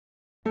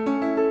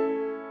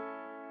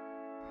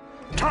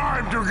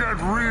Time to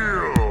get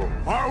real.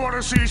 I want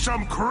to see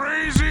some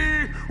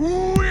crazy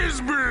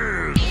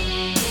WizBiz.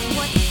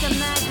 What's the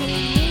magic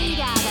made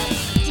out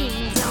of,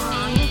 ding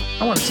dong?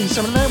 I want to see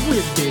some of that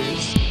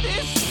WizBiz.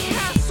 This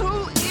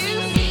castle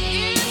is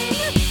in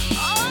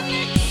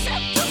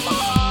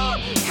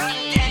unacceptable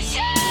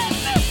condition!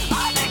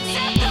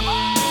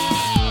 Unacceptable!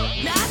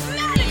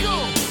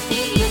 Mathematical!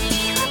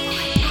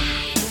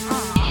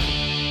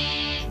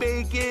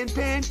 Bacon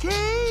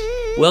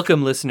pancake!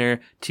 Welcome,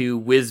 listener,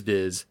 to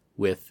WizBiz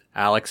with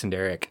Alex and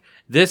Eric.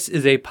 This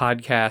is a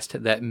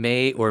podcast that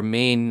may or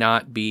may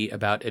not be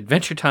about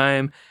Adventure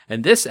Time,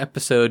 and this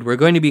episode we're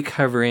going to be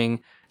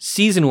covering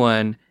Season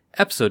 1,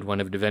 Episode 1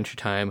 of Adventure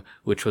Time,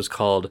 which was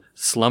called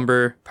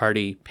Slumber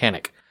Party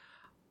Panic.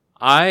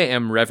 I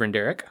am Reverend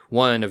Eric,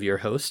 one of your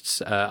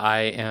hosts. I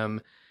am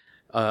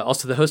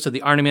also the host of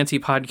the Arnemancy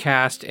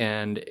podcast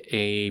and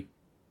a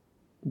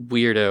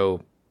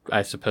weirdo,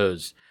 I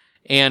suppose.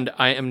 And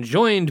I am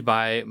joined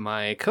by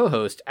my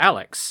co-host,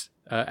 Alex.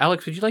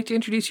 Alex, would you like to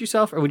introduce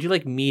yourself, or would you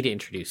like me to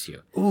introduce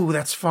you? Ooh,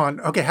 that's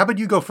fun. Okay, how about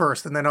you go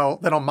first, and then I'll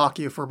mock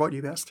you for what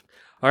you missed.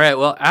 All right,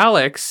 well,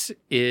 Alex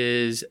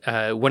is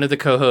one of the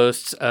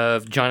co-hosts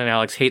of John and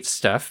Alex Hate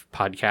Stuff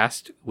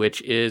podcast,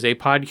 which is a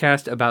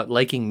podcast about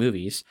liking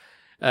movies.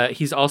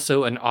 He's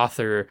also an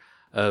author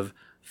of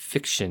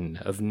fiction,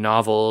 of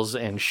novels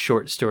and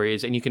short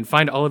stories, and you can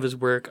find all of his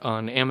work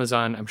on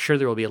Amazon. I'm sure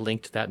there will be a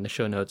link to that in the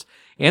show notes,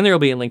 and there will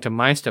be a link to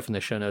my stuff in the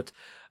show notes.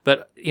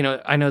 But, you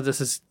know, I know this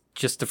is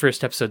just the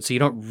first episode, so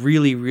you don't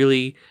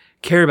really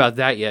care about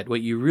that yet.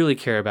 What you really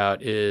care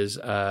about is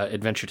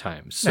Adventure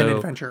Time. So, and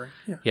adventure,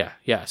 yeah.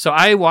 Yeah. So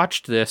I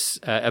watched this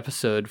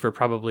episode for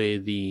probably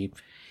the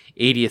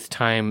 80th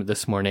time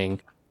this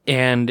morning,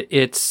 and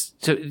it's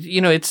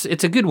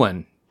a good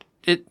one.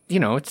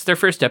 It's their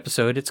first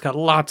episode. It's got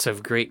lots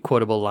of great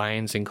quotable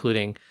lines,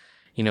 including,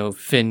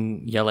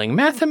 Finn yelling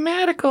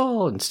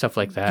mathematical and stuff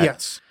like that.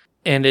 Yes.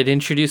 And it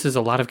introduces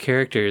a lot of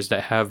characters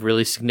that have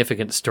really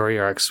significant story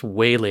arcs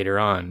way later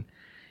on,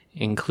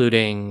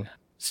 including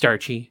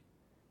Starchy.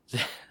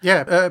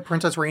 Yeah,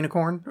 Princess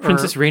Rainicorn.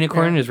 Princess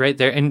Rainicorn is right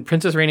there, and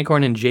Princess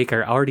Rainicorn and Jake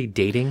are already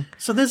dating.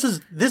 So this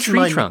is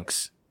Tree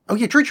Trunks. Oh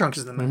yeah, Tree Trunks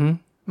is in there. Mm-hmm.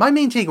 My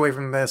main takeaway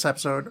from this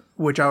episode,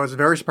 which I was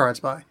very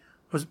surprised by,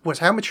 was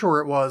how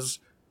mature it was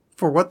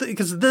for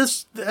because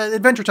this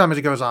Adventure Time as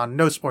it goes on,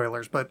 no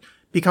spoilers, but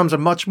becomes a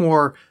much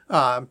more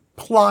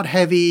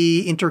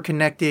plot-heavy,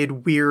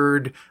 interconnected,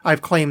 weird.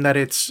 I've claimed that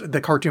it's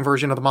the cartoon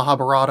version of the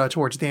Mahabharata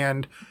towards the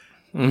end.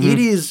 Mm-hmm. It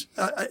is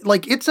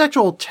it's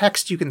actual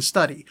text you can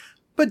study,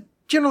 but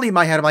generally in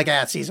my head I'm like,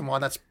 season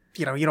 1. That's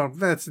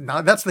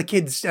that's the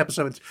kids'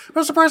 episodes. But I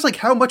was surprised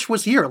how much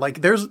was here.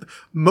 There's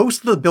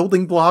most of the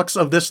building blocks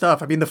of this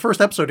stuff. I mean, the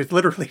first episode is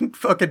literally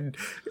fucking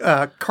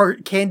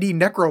candy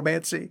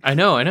necromancy. I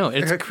know.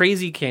 It's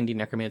crazy candy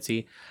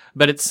necromancy,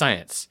 but it's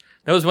science.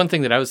 That was one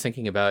thing that I was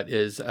thinking about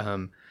is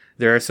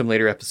there are some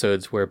later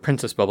episodes where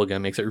Princess Bubblegum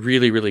makes it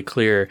really, really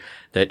clear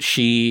that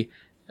she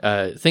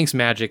thinks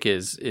magic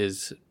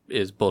is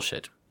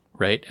bullshit,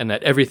 right? And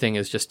that everything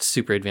is just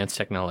super advanced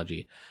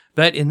technology.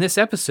 But in this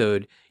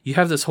episode, you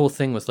have this whole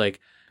thing with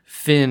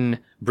Finn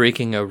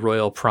breaking a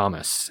royal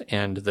promise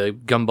and the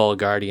Gumball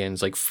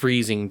Guardians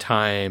freezing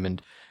time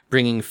and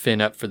bringing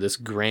Finn up for this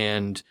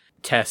grand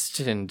test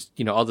and,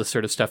 all this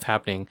sort of stuff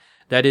happening.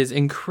 That is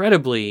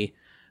incredibly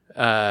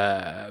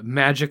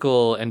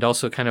magical and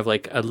also kind of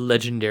like a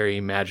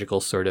legendary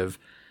magical sort of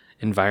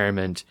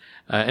environment.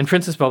 And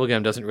Princess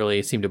Bubblegum doesn't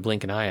really seem to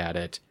blink an eye at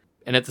it.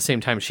 And at the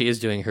same time, she is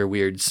doing her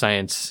weird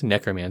science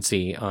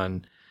necromancy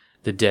on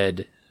the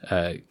dead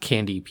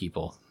candy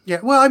people. Yeah,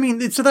 well, I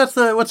mean, so that's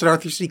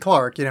Arthur C.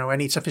 Clarke,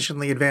 any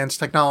sufficiently advanced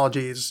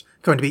technology is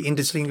going to be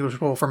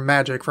indistinguishable from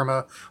magic from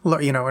an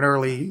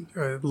early,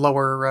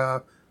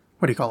 lower,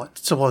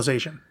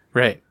 civilization.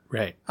 Right.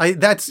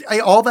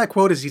 All that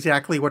quote is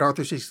exactly what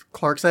Arthur C.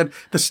 Clarke said.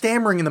 The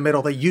stammering in the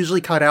middle, they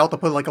usually cut out to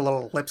put a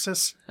little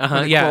ellipsis.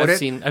 Yeah,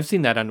 I've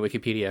seen that on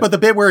Wikipedia. But the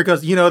bit where it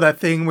goes, that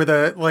thing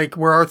where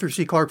where Arthur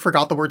C. Clarke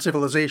forgot the word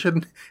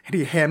civilization and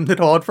he hemmed it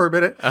on for a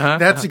minute.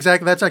 That's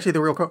actually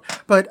the real quote.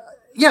 But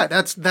yeah,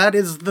 that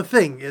is the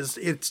thing, is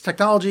it's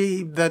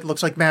technology that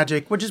looks like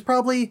magic, which is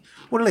probably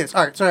what it is.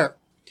 All right, so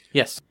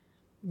yes.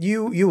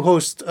 You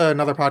host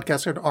another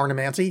podcast called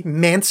Arnemancy.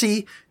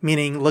 Mancy,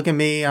 meaning look at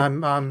me,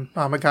 I'm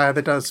a guy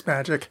that does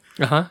magic.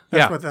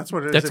 That's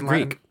what it is. That's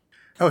Greek.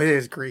 Oh, it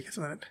is Greek,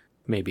 isn't it?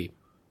 Maybe.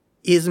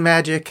 Is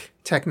magic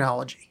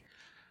technology?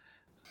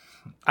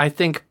 I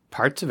think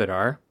parts of it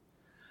are.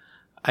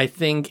 I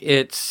think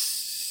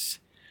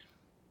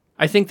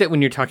that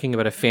when you're talking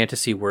about a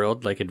fantasy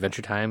world like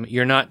Adventure Time,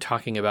 you're not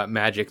talking about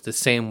magic the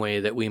same way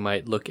that we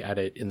might look at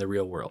it in the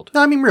real world.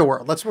 No, I mean real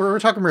world. We're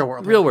talking real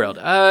world. Real world.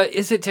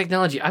 Is it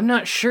technology? I'm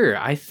not sure.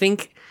 I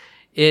think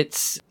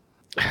it's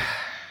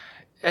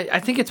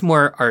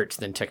more art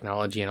than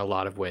technology in a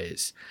lot of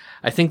ways.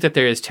 I think that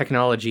there is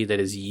technology that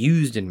is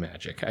used in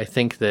magic. I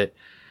think that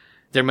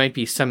there might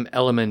be some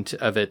element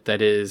of it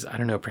that is, I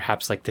don't know,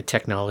 perhaps like the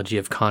technology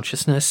of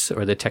consciousness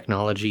or the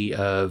technology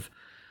of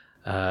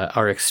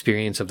our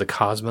experience of the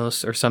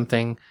cosmos or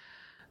something.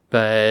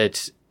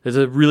 But there's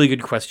a really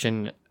good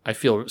question. I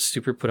feel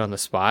super put on the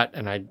spot,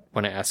 and I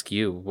want to ask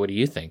you, what do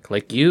you think?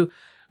 Like, you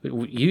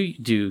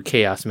do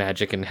chaos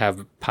magic and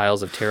have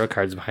piles of tarot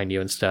cards behind you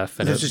and stuff,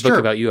 and This a is book true.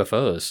 about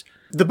UFOs.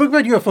 The book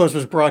about UFOs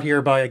was brought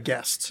here by a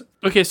guest.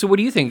 Okay, so what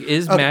do you think?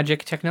 Is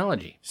magic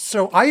technology?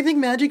 So I think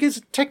magic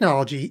is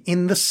technology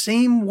in the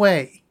same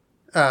way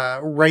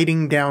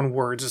writing down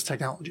words is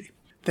technology.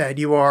 That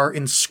you are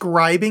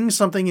inscribing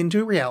something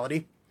into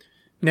reality.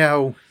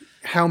 Now,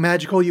 how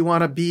magical you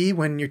want to be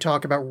when you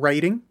talk about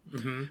writing,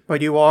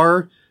 but you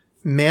are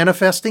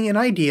manifesting an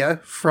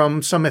idea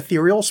from some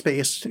ethereal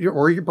space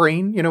or your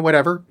brain,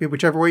 whatever,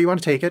 whichever way you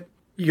want to take it.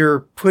 You're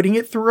putting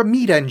it through a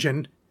meat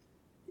engine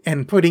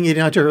and putting it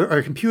onto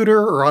a computer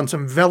or on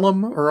some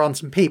vellum or on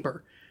some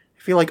paper. I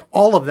feel like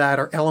all of that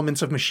are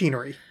elements of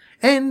machinery.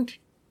 And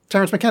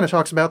Terrence McKenna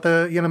talks about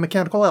the,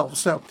 mechanical elves.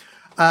 So,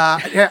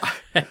 yeah,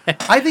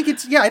 I think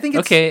it's.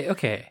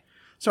 Okay.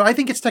 So I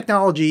think it's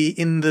technology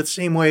in the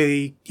same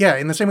way. Yeah,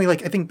 in the same way.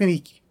 Like I think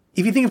maybe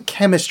if you think of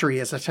chemistry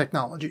as a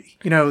technology,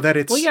 that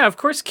it's. Well, yeah, of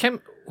course.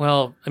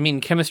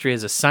 Chemistry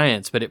is a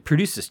science, but it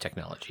produces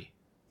technology.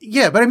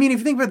 Yeah, but I mean, if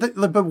you think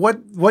about but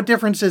what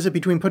difference is it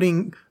between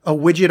putting a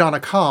widget on a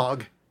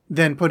cog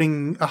than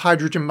putting a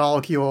hydrogen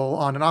molecule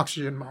on an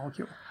oxygen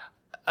molecule?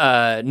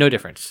 No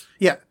difference.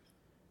 Yeah.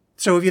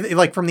 So if you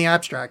like from the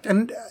abstract,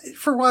 and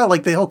for a while,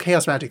 like the whole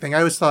chaos magic thing, I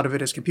always thought of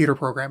it as computer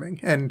programming,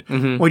 and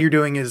what you're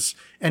doing is,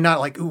 and not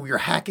like, ooh, you're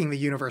hacking the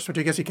universe, which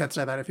I guess you can't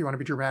say that if you want to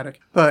be dramatic,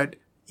 but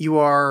you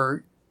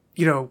are,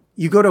 you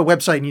go to a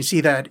website and you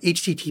see that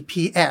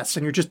HTTPS,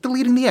 and you're just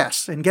deleting the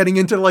S and getting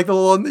into like the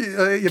little,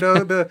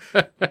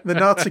 the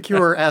not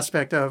secure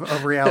aspect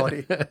of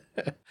reality.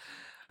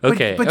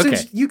 Okay. But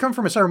since you come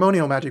from a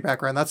ceremonial magic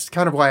background, that's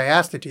kind of why I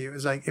asked it to you.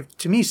 Is like,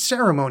 to me,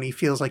 ceremony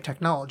feels like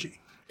technology.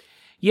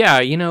 Yeah,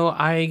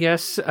 I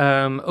guess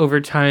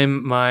over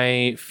time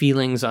my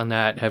feelings on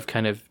that have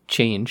kind of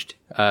changed.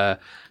 So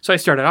I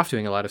started off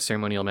doing a lot of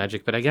ceremonial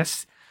magic, but I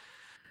guess,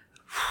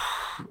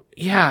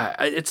 yeah,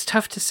 it's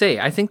tough to say.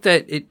 I think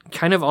that it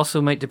kind of also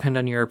might depend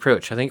on your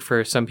approach. I think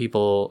for some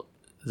people,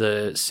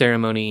 the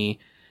ceremony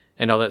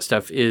and all that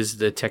stuff is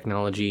the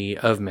technology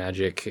of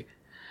magic.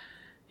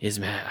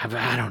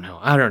 I don't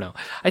know.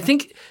 I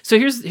think, so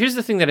here's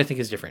the thing that I think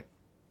is different.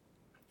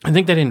 I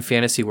think that in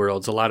fantasy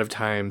worlds, a lot of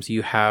times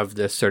you have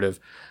this sort of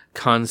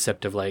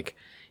concept of like,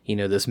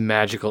 this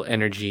magical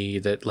energy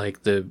that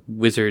like the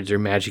wizards or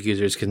magic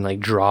users can like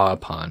draw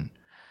upon.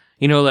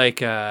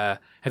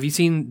 Have you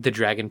seen The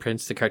Dragon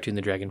Prince, the cartoon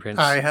The Dragon Prince?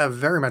 I have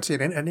very much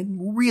seen it and I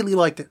really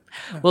liked it.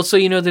 Well, so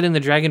you know that in The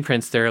Dragon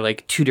Prince, there are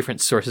like two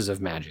different sources of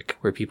magic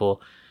where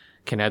people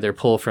can either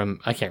pull from,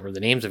 I can't remember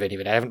the names of any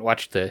of it. I haven't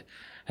watched it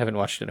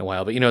in a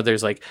while, but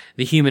there's like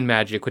the human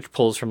magic, which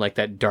pulls from like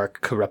that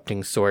dark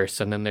corrupting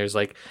source. And then there's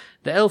like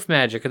the elf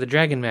magic or the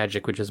dragon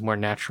magic, which is more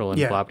natural and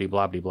blah, blah,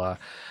 blah, blah, blah.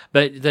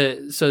 But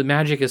so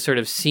magic is sort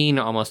of seen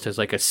almost as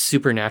like a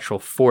supernatural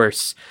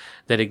force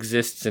that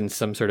exists in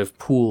some sort of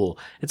pool.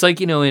 It's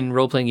like, in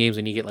role-playing games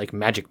when you get like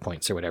magic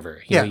points or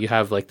whatever, you know, you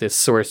have like this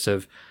source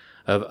of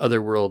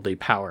otherworldly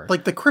power.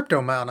 Like the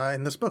crypto mana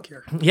in this book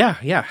here.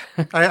 Yeah.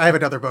 I have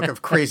another book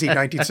of crazy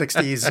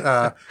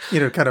 1960s,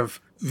 kind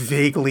of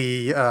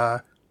vaguely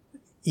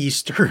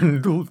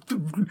Eastern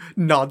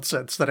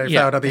nonsense that I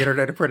found on the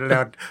internet and printed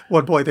out. At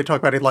one point they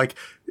talk about it like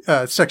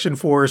section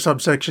 4,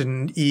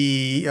 subsection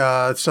E,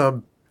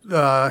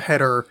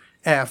 header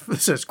F. It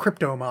says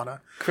crypto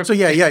mana. So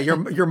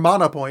your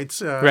mana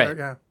points. Right.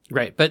 Yeah.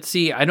 Right. But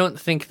see, I don't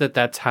think that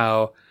that's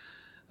how,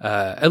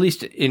 at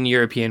least in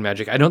European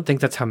magic, I don't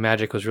think that's how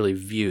magic was really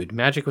viewed.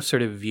 Magic was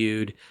sort of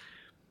viewed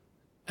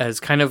as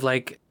kind of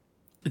like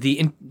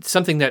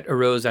something that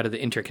arose out of the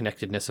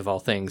interconnectedness of all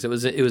things. It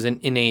was an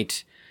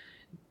innate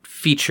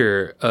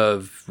feature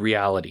of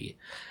reality.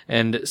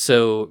 And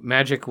so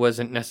magic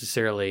wasn't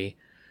necessarily,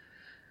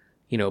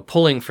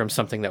 pulling from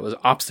something that was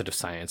opposite of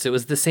science. It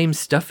was the same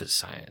stuff as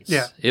science.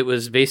 Yeah. It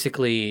was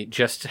basically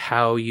just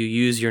how you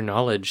use your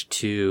knowledge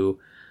to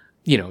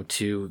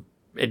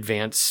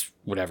advance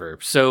whatever.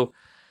 So,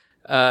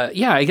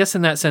 I guess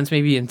in that sense,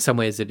 maybe in some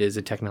ways it is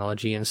a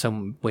technology, in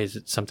some ways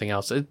it's something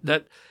else.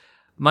 That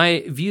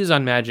my views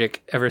on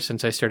magic ever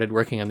since I started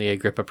working on the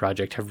Agrippa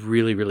project have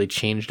really, really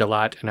changed a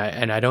lot, and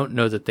I don't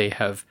know that they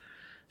have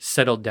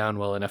settled down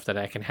well enough that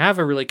I can have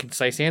a really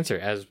concise answer.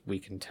 As we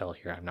can tell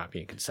here, I'm not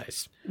being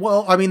concise.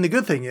 Well, I mean, the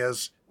good thing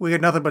is we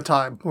got nothing but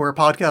time. We're a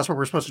podcast where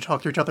we're supposed to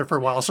talk to each other for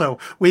a while, so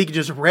we can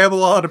just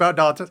ramble on about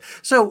nonsense.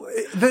 So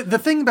the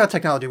thing about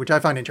technology, which I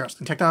find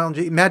interesting,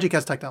 magic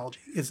as technology,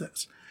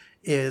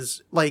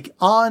 is like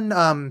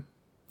on,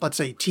 let's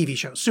say TV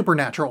shows,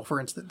 Supernatural,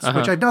 for instance,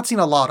 which I've not seen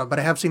a lot of, but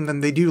I have seen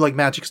them. They do like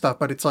magic stuff,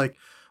 but it's like,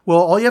 well,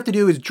 all you have to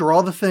do is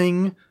draw the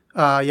thing.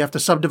 You have to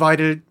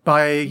subdivide it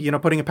by,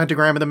 putting a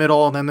pentagram in the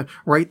middle and then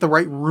write the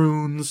right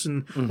runes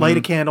and light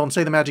a candle and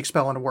say the magic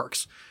spell and it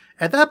works.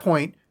 At that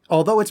point,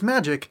 although it's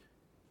magic,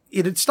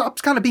 it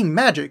stops kind of being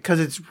magic because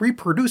it's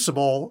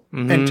reproducible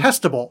and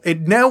testable.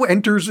 It now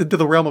enters into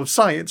the realm of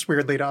science,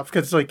 weirdly enough,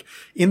 because like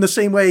in the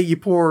same way you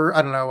pour,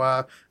 I don't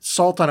know,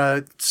 salt on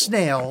a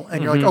snail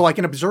and you're like, oh, I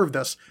can observe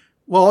this.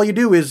 Well, all you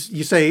do is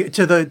you say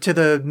to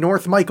the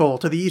North Michael,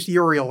 to the East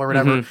Uriel or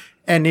whatever.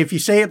 And if you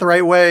say it the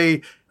right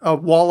way, a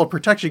wall of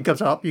protection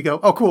comes up. You go,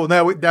 oh, cool.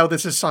 Now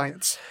this is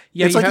science.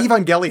 Yeah, it's like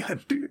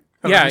Evangelion.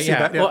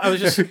 Yeah. Well, I was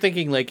just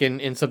thinking like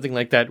in something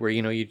like that where,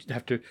 you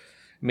have to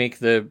make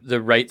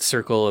the right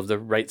circle of the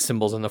right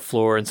symbols on the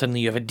floor and suddenly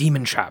you have a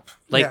demon trap.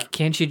 Like,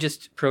 can't you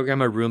just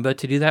program a Roomba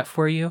to do that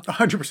for you?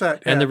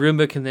 100%. And the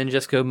Roomba can then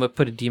just go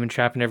put a demon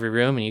trap in every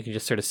room and you can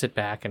just sort of sit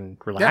back and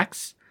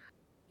relax.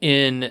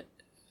 In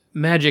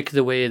magic,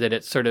 the way that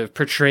it's sort of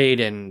portrayed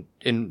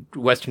in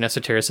Western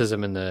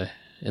esotericism in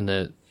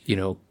the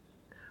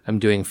I'm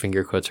doing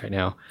finger quotes right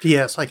now.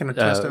 Yes, I can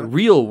attest to it.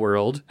 Real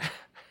world.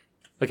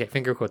 Okay,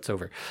 finger quotes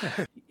over.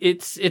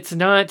 It's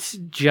not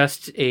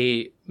just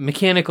a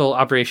mechanical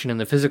operation in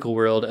the physical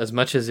world as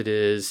much as it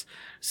is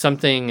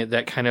something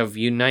that kind of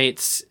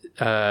unites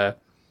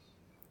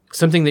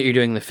something that you're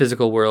doing in the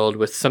physical world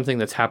with something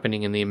that's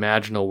happening in the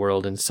imaginal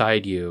world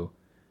inside you,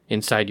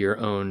 inside your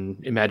own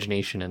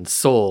imagination and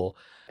soul,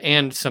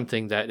 and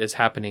something that is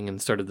happening in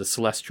sort of the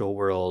celestial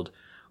world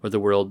or the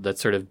world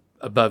that's sort of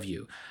above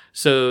you.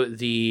 So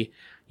the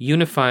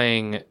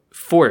unifying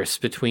force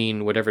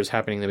between whatever's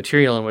happening in the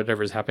material and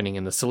whatever's happening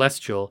in the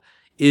celestial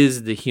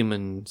is the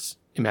human's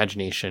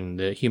imagination,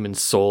 the human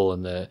soul,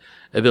 and the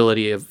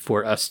ability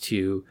for us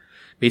to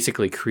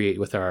basically create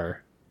with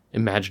our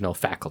imaginal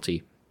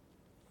faculty.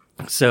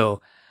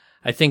 So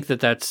I think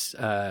that's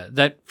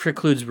that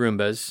precludes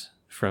Roombas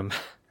from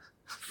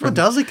Well,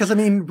 does it? Because, I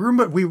mean,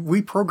 Roomba,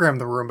 we program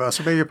the Roomba,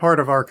 so maybe a part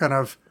of our kind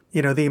of,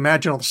 the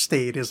imaginal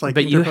state is like...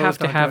 But you have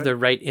to have the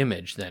right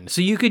image then.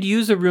 So you could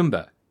use a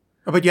Roomba.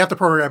 Oh, but you have to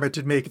program it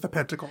to make the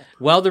pentacle.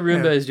 While the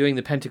Roomba is doing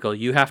the pentacle,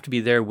 you have to be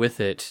there with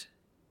it.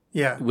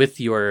 Yeah. With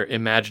your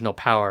imaginal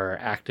power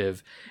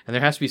active. And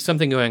there has to be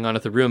something going on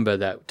with the Roomba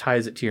that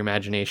ties it to your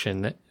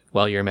imagination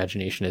while your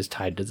imagination is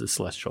tied to the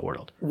celestial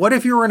world. What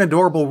if you're an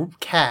adorable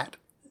cat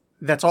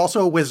that's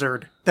also a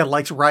wizard that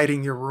likes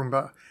riding your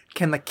Roomba?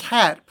 Can the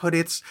cat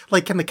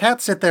can the cat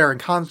sit there and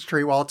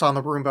concentrate while it's on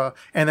the Roomba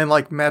and then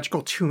like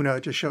magical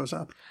tuna just shows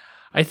up?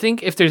 I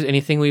think if there's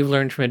anything we've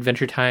learned from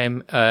Adventure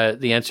Time,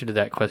 the answer to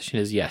that question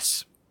is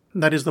yes.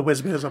 That is the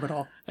WizBiz of it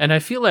all. And I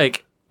feel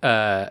like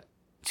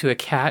to a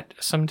cat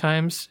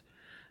sometimes,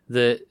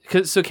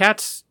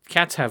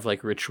 cats have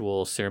like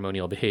ritual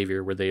ceremonial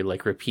behavior where they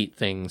like repeat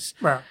things.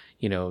 Wow.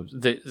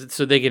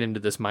 So they get into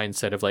this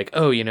mindset of like,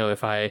 oh,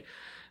 if I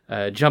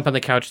jump on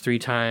the couch 3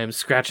 times,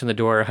 scratch on the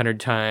door 100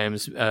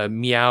 times,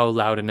 meow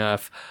loud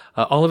enough,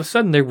 all of a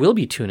sudden there will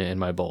be tuna in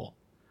my bowl.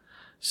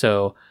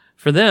 So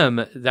for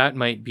them, that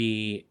might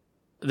be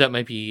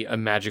a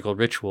magical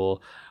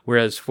ritual,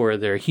 whereas for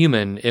their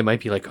human, it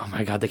might be like, oh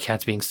my god, the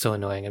cat's being so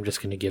annoying, I'm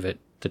just going to give it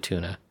the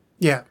tuna.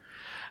 Yeah.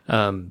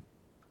 And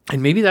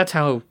maybe that's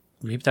how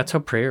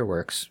prayer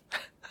works.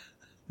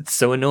 It's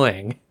so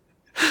annoying.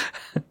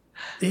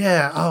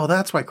 Yeah. Oh,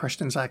 that's why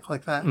Christians act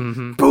like that.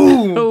 Mm-hmm.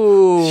 Boom!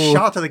 Oh.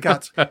 Shot to the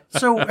guts.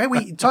 So,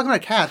 we talking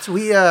about cats.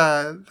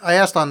 I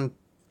asked on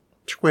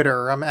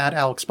Twitter. I'm at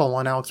Alex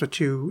Bolan, Alex with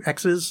 2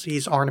 X's.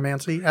 He's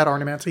Arnemancy, at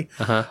Arnemancy.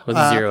 With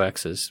 0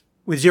 X's.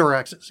 With 0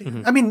 X's.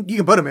 Mm-hmm. I mean, you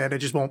can put them in. It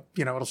just won't,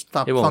 it'll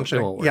stop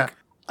functioning. It won't work.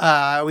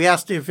 Yeah. We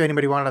asked if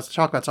anybody wanted us to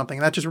talk about something.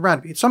 And that just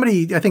reminded me.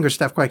 Somebody, I think it was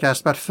Steph Quake,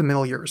 asked about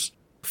familiars.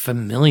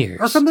 Familiars?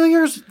 Are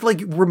familiars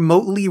like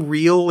remotely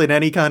real in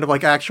any kind of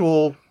like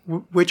actual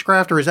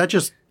witchcraft, or is that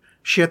just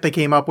shit they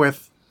came up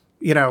with,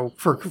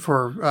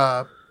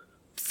 for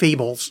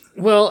fables?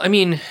 Well, I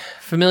mean,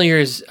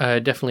 familiars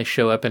definitely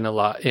show up in a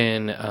lot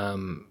in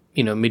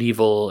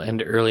medieval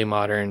and early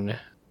modern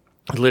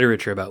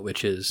literature about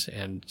witches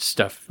and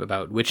stuff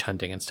about witch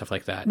hunting and stuff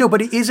like that. No,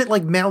 but is it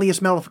like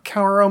Malleus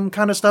Maleficarum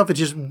kind of stuff? It's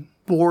just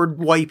bored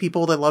white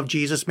people that love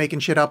Jesus making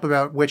shit up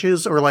about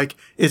witches, or like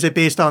is it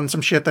based on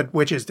some shit that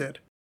witches did?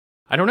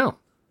 I don't know.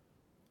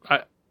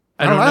 I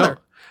don't know.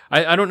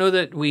 I don't know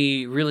that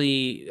we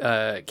really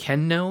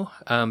can know.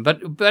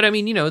 But I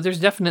mean, there's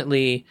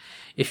definitely,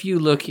 if you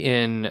look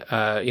in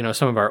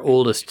some of our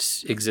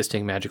oldest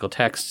existing magical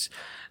texts,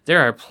 there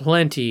are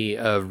plenty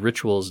of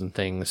rituals and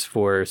things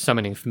for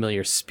summoning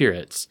familiar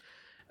spirits.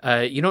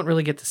 You don't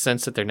really get the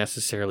sense that they're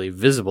necessarily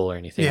visible or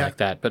anything like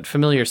that, but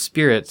familiar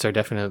spirits are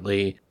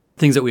definitely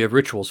things that we have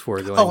rituals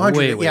for going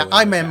way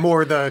I meant back.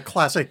 More the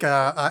classic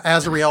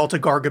Azrael to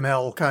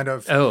Gargamel kind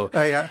of.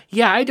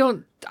 Yeah, I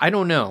don't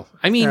know.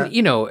 I mean,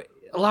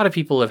 a lot of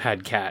people have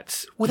had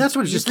cats. Well, that's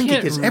what I was just thinking,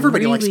 because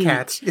everybody likes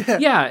cats.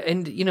 Yeah,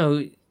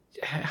 and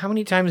how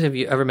many times have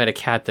you ever met a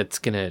cat that's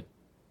going to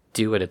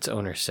do what its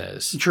owner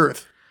says?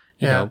 Truth.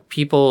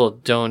 People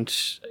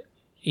don't.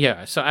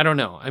 Yeah, so I don't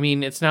know. I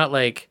mean, it's not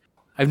like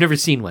I've never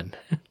seen one.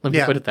 Let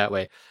me put it that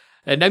way.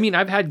 And I mean,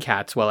 I've had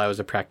cats while I was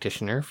a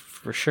practitioner,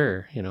 for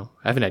sure. I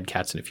haven't had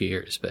cats in a few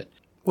years, but...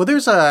 Well,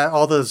 there's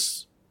all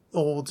those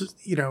old,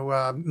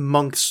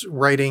 monks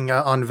writing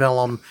on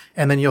vellum,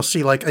 and then you'll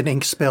see like an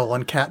ink spill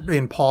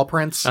and paw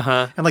prints.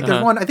 And like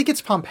there's one, I think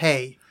it's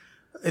Pompeii,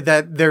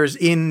 that there's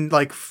in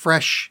like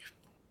fresh,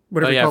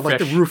 whatever you call it, like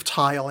the roof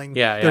tiling.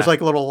 There's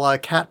like a little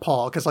cat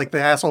paw, because like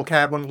the asshole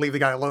cat wouldn't leave the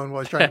guy alone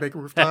while he's trying to make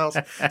roof tiles.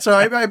 So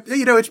I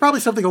it's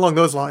probably something along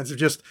those lines of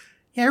just,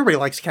 everybody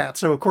likes cats.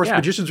 So of course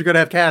magicians are going to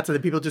have cats, and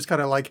then people just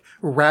kind of like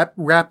wrap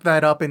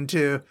that up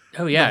into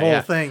the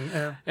whole thing.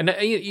 Yeah. And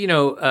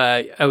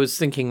I was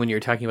thinking when you were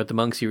talking about the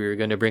monks, you were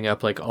going to bring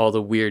up like all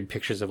the weird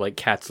pictures of like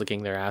cats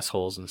licking their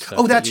assholes and stuff.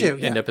 Oh, that too.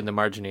 End up in the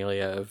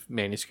marginalia of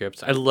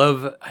manuscripts. I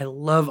love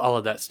all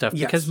of that stuff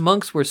because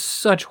monks were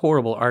such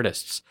horrible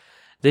artists.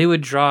 They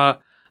would draw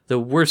the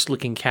worst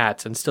looking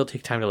cats and still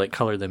take time to like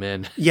color them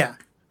in. Yeah.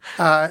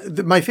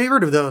 My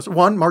favorite of those,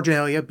 one,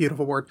 marginalia,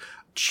 beautiful word.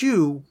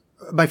 Two,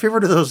 my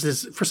favorite of those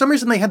is, for some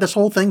reason, they had this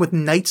whole thing with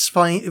knights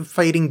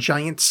fighting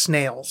giant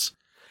snails.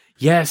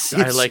 Yes,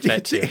 I like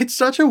that too. It's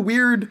such a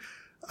weird...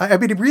 I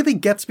mean, it really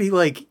gets me,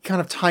 like,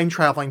 kind of time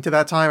traveling to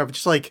that time of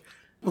just, like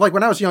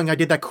when I was young, I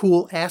did that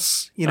cool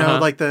S,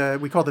 like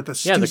we called it the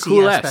Stussy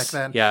cool S S back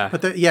then. Yeah.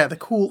 But the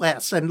cool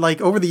S. And, like,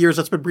 over the years,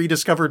 that's been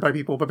rediscovered by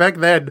people. But back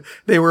then,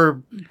 they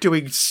were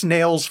doing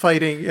snails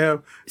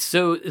fighting,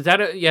 So that,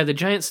 the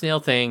giant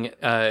snail thing...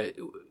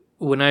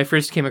 when I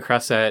first came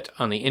across that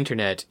on the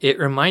internet, it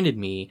reminded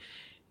me.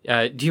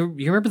 Do you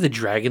remember the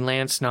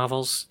Dragonlance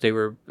novels? They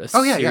were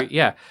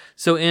yeah.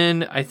 So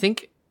in I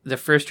think the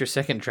first or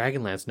second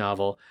Dragonlance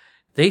novel,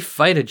 they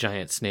fight a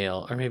giant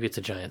snail, or maybe it's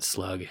a giant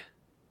slug.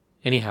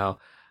 Anyhow,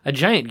 a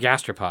giant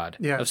gastropod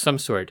of some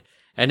sort,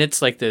 and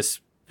it's like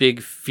this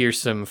big,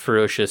 fearsome,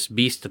 ferocious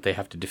beast that they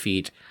have to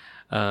defeat.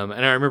 And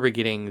I remember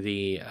getting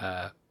the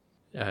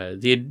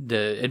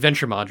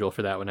adventure module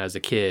for that when I was a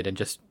kid, and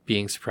just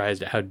being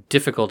surprised at how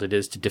difficult it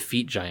is to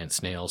defeat giant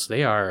snails.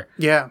 They are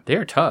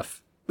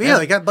tough. Yeah,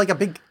 they got like a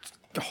big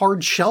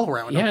hard shell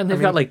around them. Yeah, and they've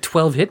got like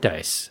 12 hit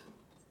dice.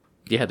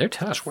 Yeah, they're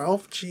tough.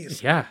 12?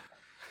 Jeez. Yeah.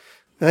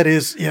 That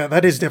is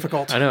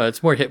difficult. I know,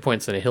 it's more hit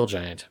points than a hill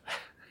giant.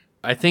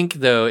 I think,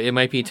 though, it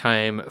might be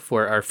time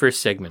for our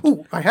first segment.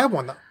 Ooh, I have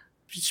one, though.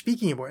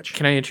 Speaking of which.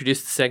 Can I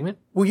introduce the segment?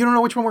 Well, you don't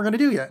know which one we're going to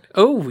do yet.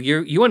 Oh,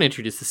 you want to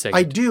introduce the segment?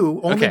 I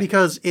do, only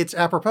because it's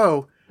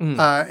apropos.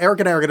 Eric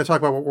and I are going to talk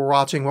about what we're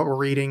watching, what we're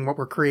reading, what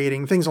we're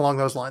creating, things along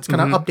those lines,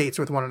 kind of updates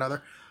with one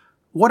another.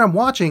 What I'm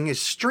watching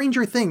is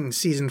Stranger Things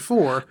Season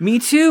 4. Me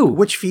too.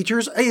 Which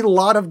features a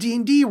lot of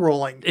D&D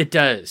rolling. It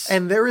does.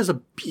 And there is a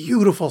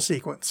beautiful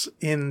sequence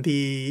in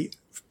the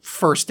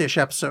first-ish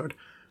episode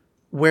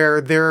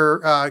where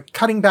they're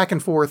cutting back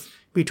and forth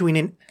between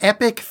an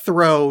epic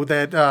throw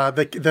that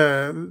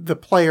the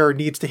player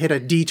needs to hit a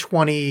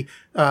D20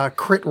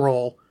 crit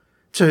roll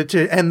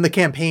to end the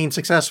campaign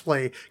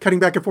successfully, cutting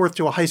back and forth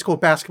to a high school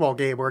basketball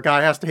game where a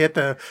guy has to hit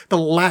the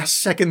last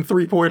second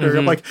three-pointer.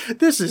 I'm like,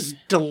 this is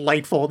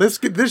delightful.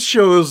 This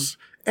shows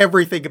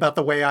everything about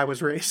the way I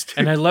was raised.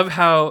 And I love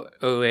how,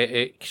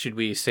 should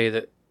we say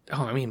that,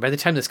 by the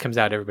time this comes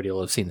out, everybody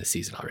will have seen this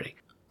season already.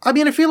 I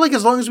mean, I feel like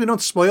as long as we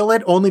don't spoil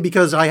it, only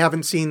because I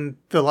haven't seen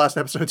the last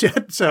episodes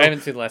yet. So I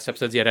haven't seen the last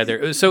episodes yet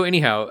either. So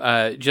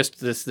anyhow, just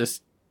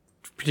this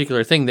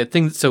particular thing, the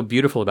thing that's so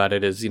beautiful about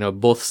it is,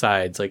 both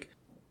sides, like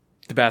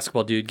the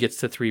basketball dude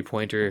gets the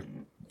 3-pointer,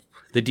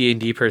 the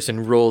D&D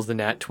person rolls the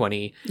nat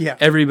 20. Yeah.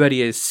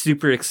 Everybody is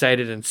super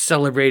excited and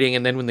celebrating,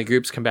 and then when the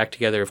groups come back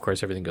together, of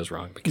course, everything goes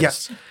wrong.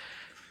 Because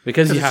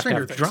you have to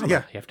have drama.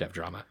 Yeah. You have to have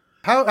drama.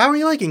 How are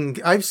you liking?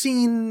 I've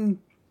seen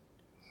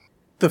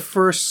the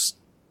first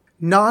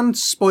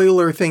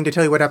non-spoiler thing to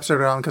tell you what episode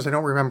they're on, because I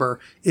don't remember,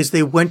 is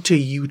they went to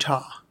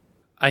Utah.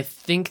 I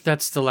think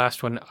that's the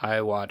last one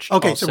I watched.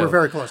 Okay, also. So we're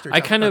very close to each other.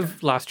 I kind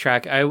of lost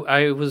track.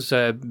 I was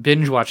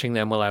binge watching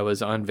them while I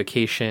was on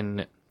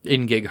vacation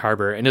in Gig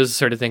Harbor, and it was the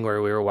sort of thing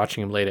where we were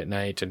watching them late at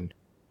night and,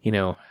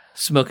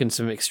 smoking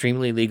some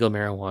extremely legal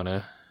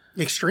marijuana.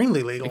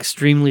 Extremely legal?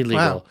 Extremely legal.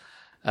 Wow.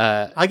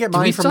 I get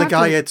mine from the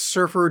guy at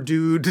Surfer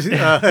Dude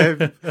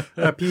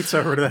Pizza,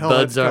 or whatever the hell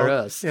Buds it's Are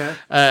called. Us. Yeah.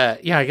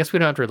 I guess we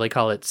don't have to really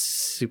call it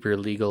super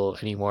legal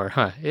anymore,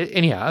 huh?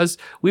 Anyhow,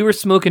 we were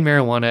smoking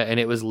marijuana, and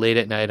it was late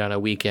at night on a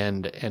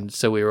weekend, and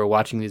so we were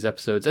watching these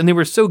episodes, and they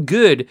were so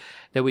good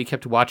that we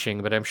kept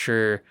watching, but I'm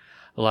sure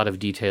a lot of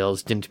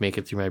details didn't make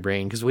it through my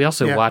brain, because we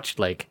also watched,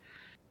 I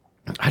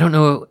don't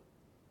know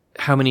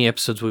how many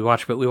episodes we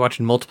watched, but we watched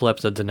multiple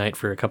episodes a night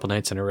for a couple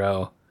nights in a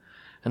row.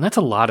 And that's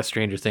a lot of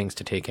Stranger Things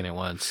to take in at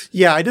once.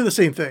 Yeah, I did the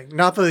same thing.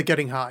 Not the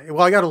getting high.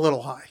 Well, I got a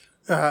little high,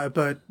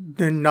 but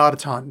not a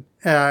ton.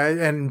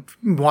 And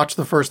watched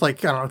the first,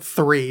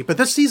 3. But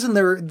this season,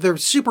 they're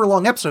super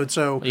long episodes,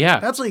 so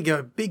that's like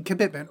a big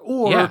commitment.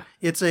 Or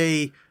it's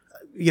it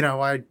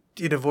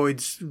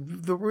avoids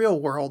the real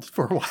world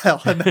for a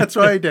while, and that's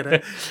why I did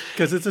it,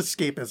 because it's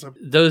escapism.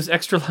 Those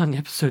extra long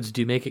episodes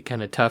do make it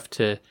kind of tough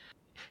to...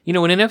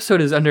 when an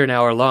episode is under an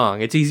hour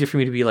long, it's easier for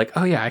me to be like,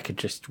 oh yeah, I could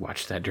just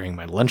watch that during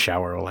my lunch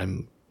hour while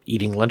I'm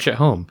eating lunch at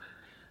home.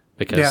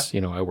 Because,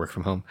 I work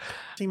from home.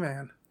 See,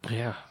 man.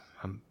 Yeah,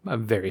 I'm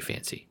very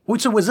fancy. Wait,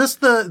 so was this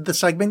the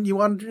segment you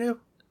wanted to do?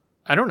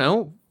 I don't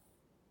know.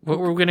 what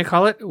we're going to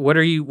call it? What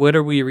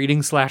are we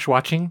reading /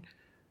 watching?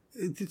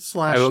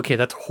 Slash. Oh, okay,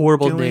 that's a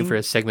horrible name doing- for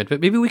a segment, but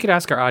maybe we could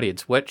ask our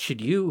audience, what should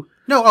you...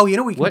 No, oh, you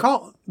know what we can What?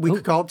 call it? We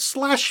could call it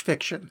slash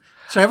fiction.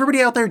 So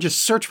everybody out there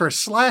just search for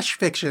slash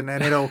fiction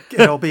and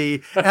it'll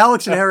be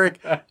Alex and Eric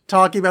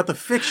talking about the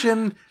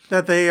fiction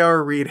that they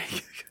are reading.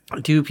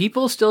 Do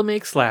people still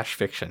make /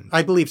 fiction?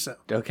 I believe so.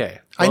 Okay.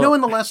 I know Well,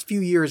 in the last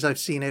few years I've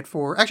seen it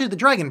for actually the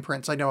Dragon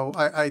Prince. I know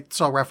I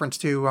saw reference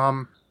to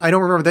I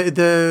don't remember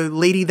the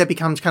lady that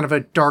becomes kind of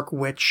a dark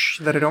witch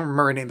that I don't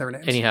remember any of their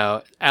names.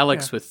 Anyhow,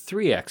 Alex with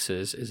 3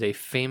 X's is a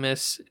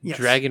famous Yes.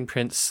 Dragon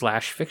Prince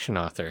 / fiction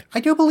author. I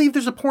do believe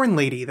there's a porn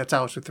lady that's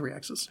Alex with 3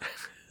 X's.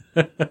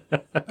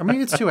 I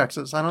mean, it's 2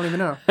 X's. I don't even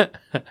know.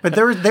 But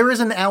there is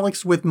an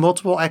Alex with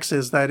multiple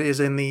X's that is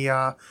in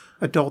the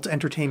adult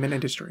entertainment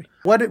industry.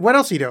 What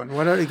else are you doing?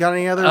 You got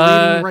any other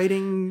reading,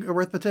 writing,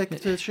 arithmetic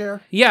to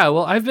share? Yeah,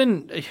 well, I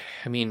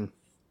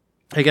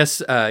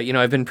guess,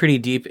 I've been pretty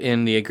deep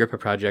in the Agrippa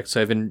project,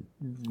 so I've been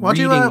Why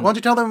reading... don't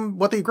you tell them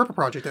what the Agrippa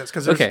Project is?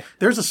 Because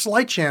there's a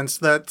slight chance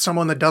that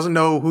someone that doesn't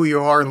know who you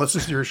are and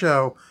listens to your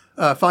show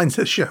finds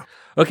this show.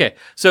 Okay,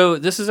 so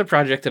this is a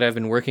project that I've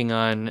been working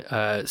on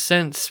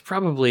since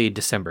probably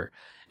December,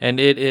 and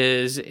it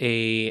is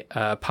a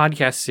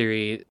podcast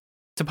series.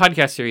 It's a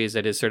podcast series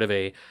that is sort of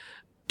a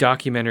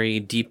documentary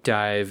deep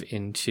dive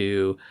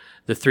into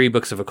the 3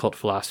 books of occult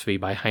philosophy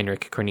by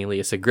Heinrich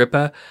Cornelius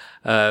Agrippa,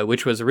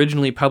 which was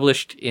originally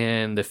published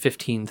in the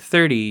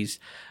 1530s,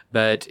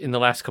 but in the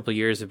last couple of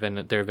years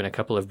there have been a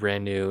couple of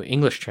brand new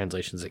English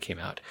translations that came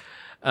out.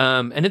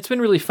 And it's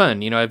been really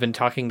fun. I've been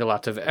talking to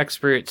lots of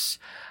experts.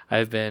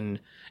 And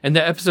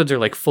the episodes are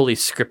like fully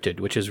scripted,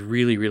 which is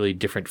really, really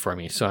different for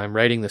me. So I'm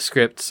writing the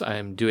scripts,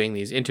 I'm doing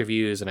these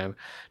interviews, and I'm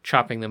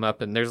chopping them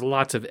up, and there's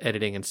lots of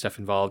editing and stuff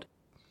involved.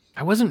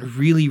 I wasn't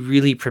really,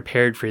 really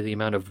prepared for the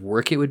amount of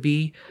work it would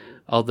be,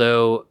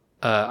 although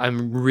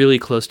I'm really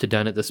close to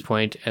done at this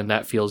point, and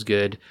that feels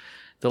good.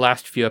 The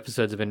last few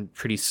episodes have been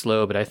pretty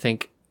slow, but I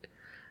think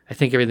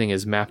everything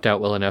is mapped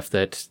out well enough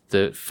that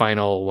the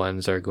final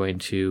ones are going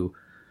to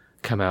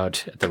come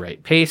out at the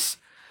right pace.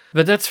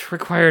 But that's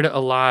required a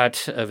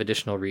lot of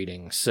additional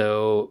reading.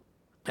 So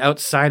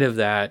outside of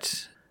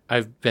that,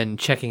 I've been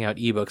checking out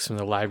ebooks from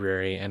the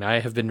library, and I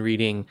have been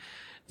reading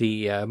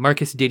the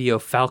Marcus Didio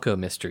Falco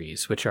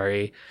mysteries, which are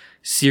a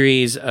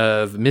series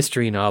of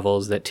mystery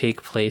novels that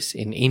take place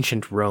in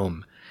ancient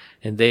Rome.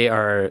 And they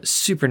are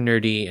super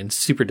nerdy and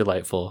super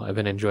delightful. I've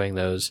been enjoying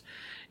those.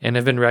 And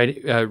I've been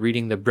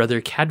reading the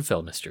Brother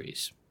Cadfael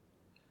mysteries.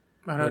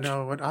 I don't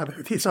know what either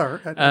of these are.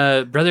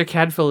 Brother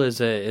Cadfael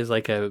is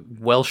like a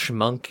Welsh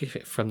monk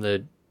from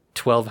the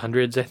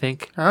 1200s, I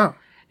think. Oh.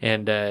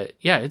 And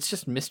it's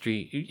just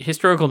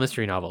historical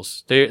mystery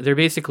novels. They're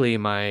basically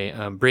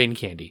my brain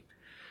candy.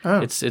 Oh.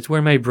 It's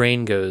where my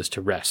brain goes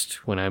to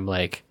rest when I'm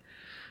like,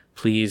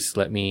 please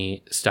let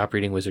me stop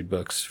reading wizard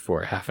books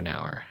for half an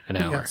hour,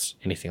 Yes.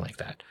 anything like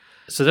that.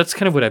 So that's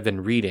kind of what I've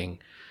been reading.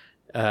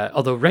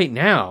 Although right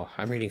now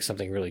I'm reading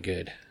something really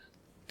good.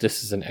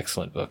 This is an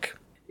excellent book.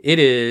 It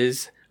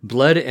is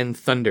Blood and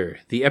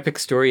Thunder, the epic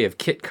story of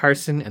Kit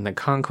Carson and the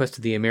conquest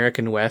of the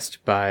American West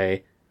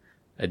by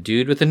a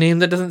dude with a name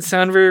that doesn't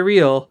sound very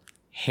real,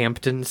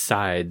 Hampton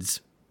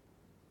Sides.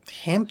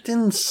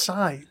 Hampton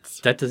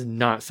Sides. That does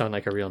not sound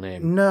like a real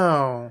name.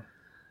 No.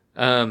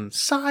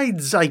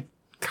 Sides I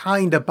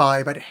kind of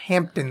buy, but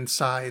Hampton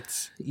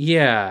Sides.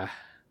 Yeah.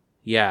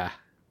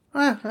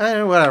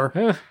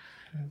 Whatever.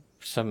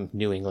 Some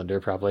New Englander,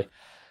 probably.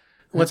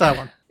 What's that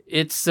one?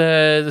 It's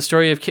the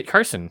story of Kit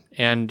Carson,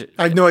 and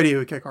I have no idea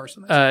who Kit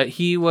Carson is.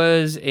 he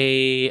was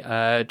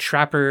a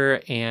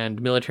trapper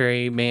and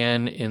military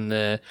man in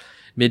the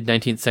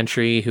mid-19th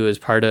century who was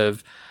part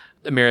of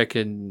the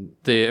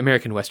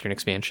American Western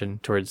expansion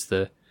towards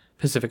the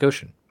Pacific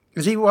Ocean.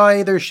 Is he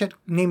why there's shit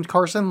named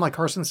Carson, like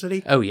Carson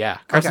City? Oh yeah,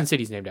 Carson Okay.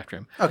 City's named after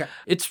him. Okay.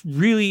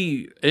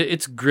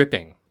 It's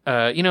gripping.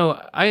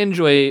 I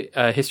enjoy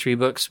history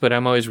books, but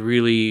I'm always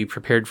really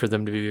prepared for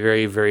them to be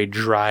very, very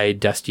dry,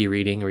 dusty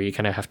reading where you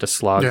kind of have to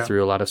slog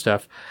through a lot of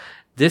stuff.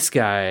 This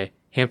guy,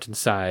 Hampton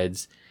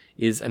Sides,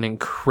 is an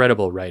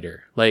incredible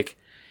writer. Like,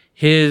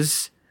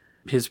 his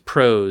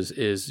prose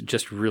is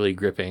just really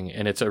gripping,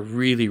 and it's a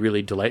really,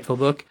 really delightful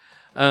book.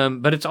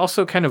 But it's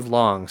also kind of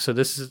long, so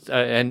this is,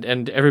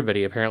 and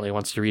everybody apparently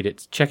wants to read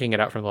it. Checking it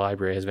out from the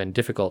library has been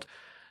difficult.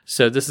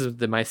 So this is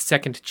my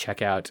second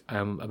checkout.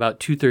 I'm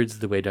about 2/3 of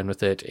the way done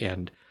with it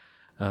and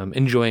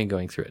enjoying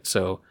going through it.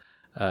 So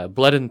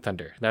Blood and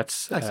Thunder,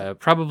 that's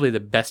probably the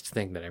best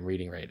thing that I'm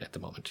reading right at the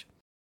moment.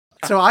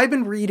 So I've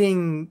been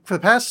reading for the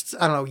past,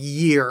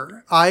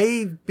 year.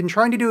 I've been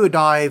trying to do a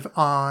dive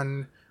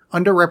on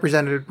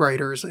underrepresented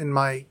writers in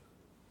my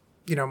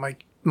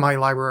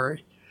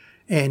library.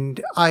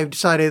 And I've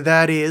decided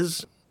that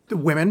is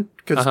women,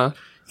 because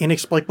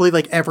inexplicably,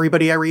 like,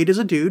 everybody I read is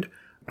a dude.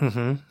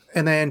 Mm-hmm.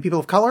 And then people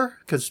of color,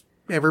 because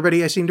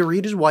everybody I seem to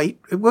read is white,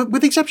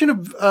 with the exception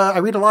of, I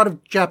read a lot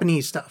of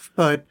Japanese stuff,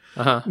 but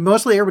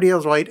mostly everybody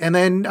else is white. And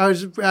then I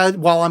was,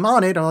 while I'm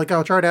on it, I'm like,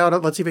 I'll try it out.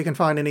 Let's see if I can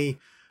find any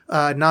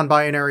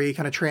non-binary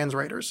kind of trans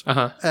writers.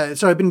 Uh-huh.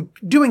 So I've been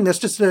doing this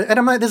just to, and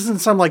I'm not, this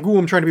isn't some like, ooh,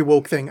 I'm trying to be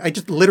woke thing. I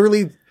just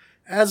literally,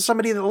 as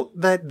somebody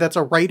that's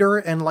a writer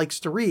and likes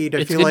to read, I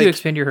It's feel good like to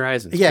expand your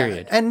horizons, yeah,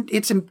 period. and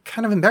it's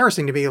kind of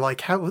embarrassing to me,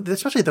 like how,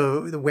 especially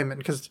the women,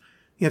 because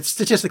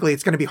statistically,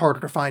 it's going to be harder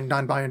to find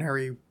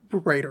non-binary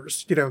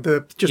writers.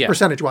 Yeah.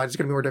 Percentage-wise, it's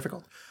going to be more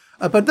difficult.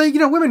 But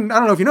women. I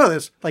don't know if you know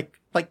this. Like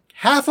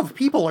half of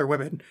people are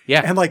women.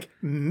 Yeah. And like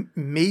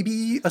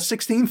maybe a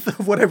 16th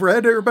of what I've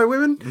read are by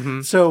women.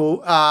 Mm-hmm.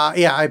 So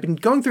I've been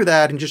going through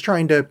that and just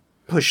trying to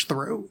push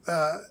through.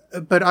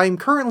 But I'm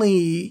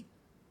currently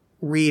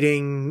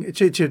reading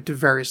to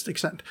various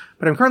extent.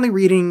 But I'm currently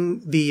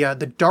reading the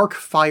Dark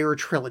Fire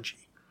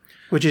trilogy,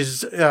 which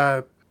is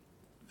a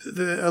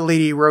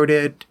lady wrote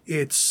it.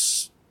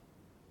 It's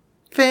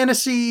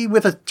fantasy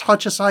with a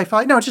touch of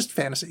sci-fi. No, it's just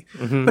fantasy.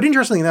 Mm-hmm. But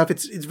interestingly enough,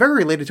 it's very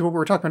related to what we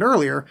were talking about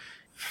earlier.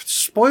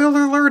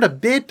 Spoiler alert a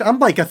bit. I'm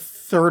like a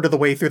third of the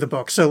way through the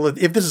book. So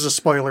if this is a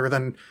spoiler,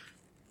 then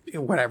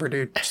whatever,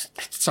 dude.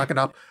 Just suck it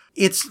up.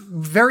 It's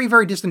very,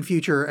 very distant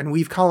future, and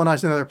we've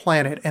colonized another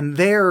planet, and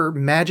their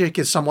magic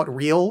is somewhat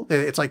real.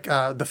 It's like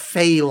the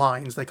Fey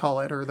lines, they call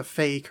it, or the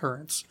Fey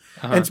currents.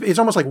 Uh-huh. And it's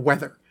almost like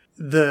weather.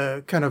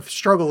 The kind of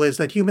struggle is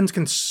that humans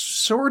can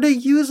sort of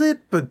use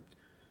it, but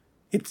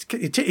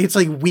it's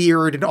like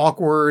weird and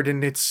awkward,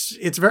 and it's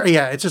very,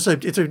 it's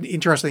an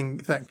interesting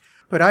thing.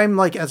 But I'm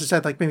like, as I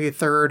said, like maybe a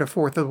third or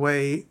fourth of the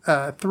way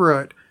through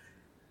it,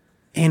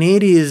 and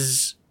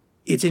it's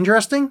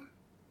interesting,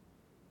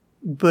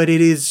 but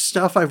it is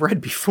stuff I've read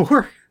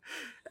before,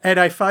 and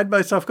I find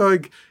myself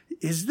going,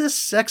 is this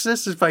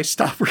sexist if I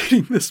stop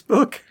reading this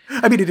book?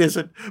 I mean, it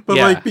isn't, but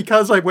Yeah. like,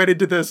 because I went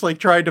into this, like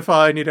trying to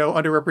find,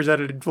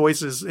 underrepresented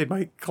voices in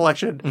my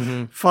collection,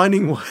 Mm-hmm.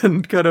 finding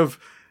one kind of,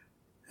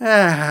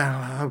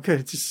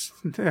 okay,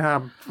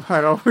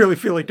 I don't really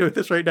feel like doing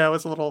this right now.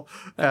 It's a little,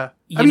 I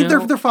mean,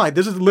 they're fine.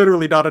 This is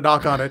literally not a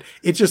knock on it.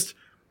 It's just,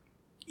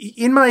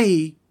 in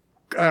my,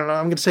 I don't know,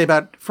 I'm going to say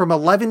about from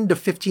 11 to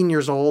 15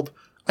 years old,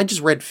 I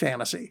just read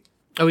fantasy.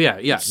 Oh, yeah,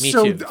 me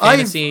So too.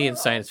 Fantasy and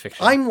science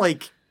fiction.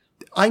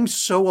 I'm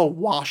so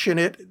awash in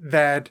it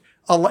that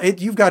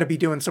you've got to be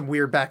doing some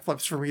weird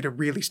backflips for me to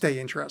really stay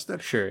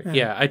interested. Sure.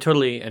 Yeah, I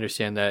totally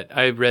understand that.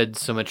 I read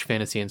so much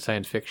fantasy and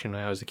science fiction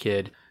when I was a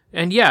kid.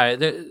 And yeah,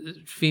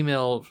 the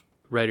female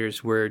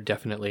writers were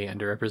definitely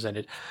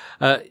underrepresented.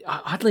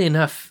 Oddly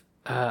enough,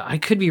 I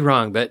could be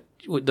wrong, but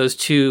those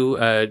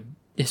two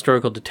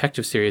historical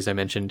detective series I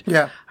mentioned,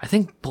 Yeah. I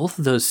think both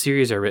of those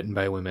series are written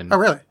by women. Oh,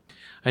 really?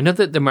 I know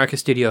that the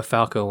Marcus Didio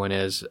Falco one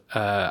is.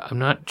 I'm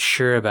not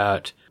sure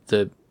about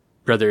the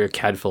Brother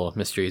Cadfael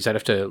mysteries. I'd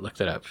have to look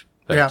that up.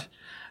 But,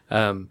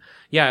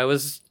 it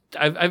was.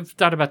 I've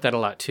thought about that a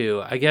lot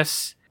too. I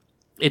guess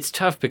it's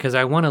tough because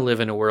I want to live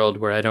in a world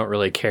where I don't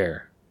really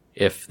care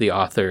if the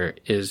author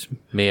is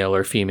male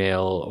or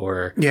female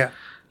or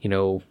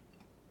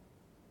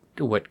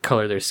what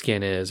color their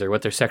skin is or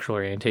what their sexual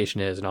orientation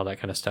is and all that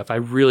kind of stuff. I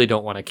really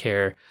don't want to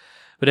care,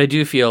 but I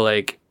do feel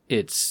like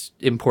it's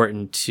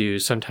important to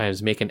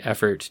sometimes make an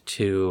effort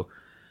to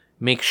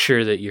make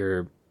sure that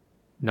you're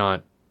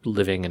not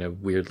living in a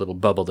weird little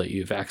bubble that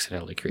you've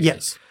accidentally created.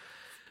 Yes.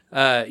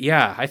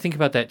 I think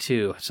about that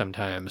too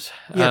sometimes.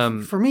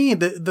 Yeah, for me,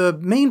 the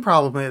main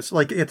problem is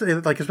like it's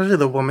like especially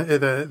the woman,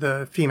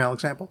 the female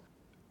example.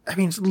 I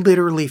mean, it's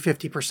literally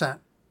 50%.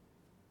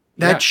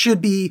 That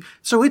should be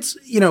so. It's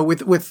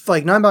with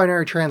like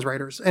non-binary trans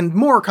writers and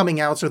more coming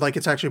out, so like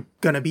it's actually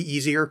going to be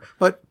easier.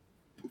 But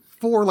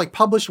for like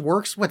published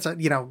works, what's that?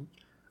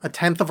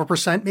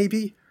 0.1%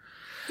 maybe.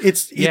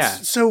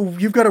 It's so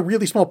you've got a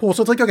really small pool.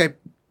 So it's like okay,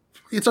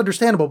 it's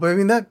understandable, but I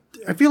mean that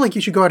I feel like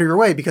you should go out of your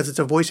way because it's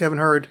a voice you haven't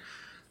heard.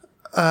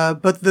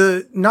 But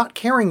the not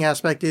caring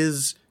aspect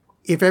is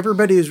if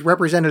everybody is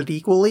represented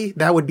equally,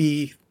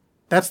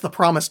 that's the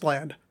promised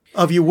land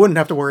of you wouldn't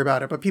have to worry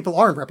about it. But people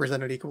aren't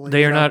represented equally.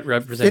 They are not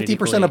represented 50%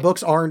 equally. of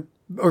books aren't,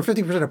 or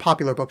 50% of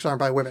popular books aren't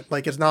by women.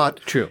 Like it's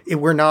not true.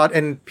 We're not,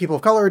 and people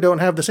of color don't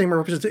have the same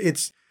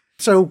representation.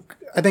 So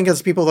I think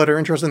as people that are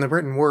interested in the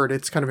written word,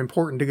 it's kind of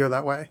important to go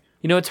that way.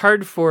 It's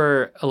hard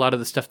for a lot of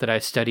the stuff that I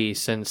study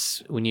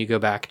since when you go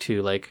back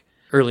to like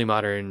early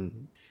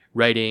modern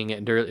writing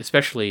and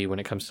especially when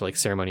it comes to like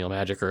ceremonial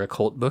magic or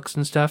occult books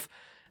and stuff,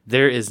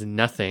 there is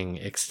nothing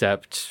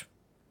except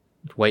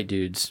white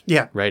dudes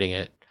writing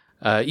it.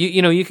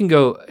 You can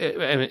go,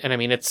 and I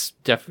mean, it's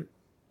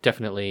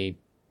definitely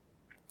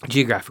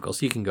geographical,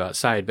 so you can go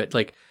outside, but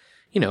like,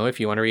 if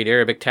you want to read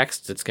Arabic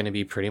texts, it's going to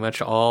be pretty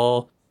much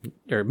all,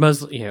 or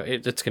Muslim,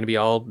 it's going to be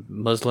all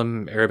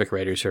Muslim Arabic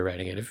writers who are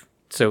writing it.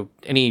 So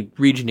any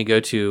region you go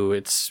to,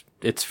 it's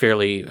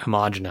fairly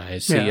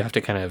homogenized. So you have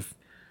to kind of,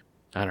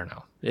 I don't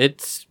know.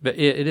 It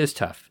is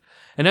tough.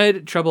 And I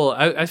had trouble,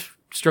 I've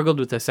struggled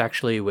with this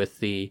actually with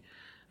the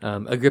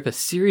Agrippa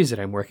series that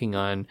I'm working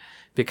on,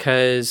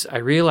 because I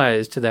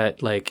realized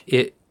that like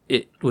it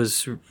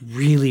was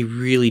really,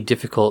 really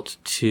difficult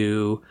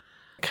to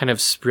kind of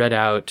spread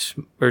out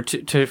or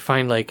to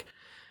find like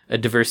a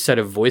diverse set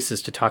of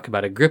voices to talk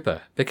about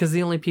Agrippa, because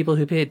the only people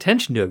who pay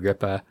attention to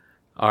Agrippa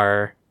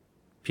are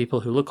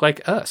people who look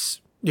like us.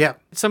 Yeah.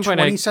 At some point,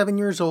 27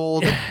 years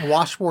old,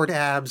 washboard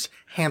abs,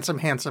 handsome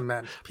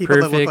men. People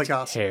that look like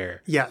us.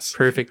 hair. Yes.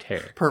 Perfect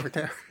hair. Perfect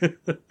hair.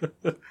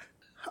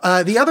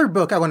 The other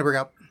book I want to bring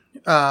up,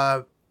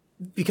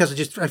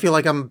 because I feel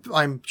like I'm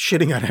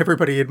shitting on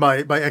everybody in my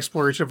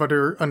exploration of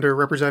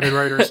underrepresented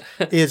writers,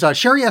 is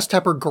Sherry S.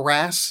 Tepper,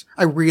 Grass.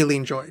 I really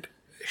enjoyed.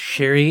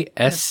 Sherry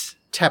S.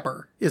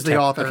 Tepper is the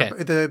author.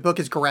 Okay. The book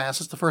is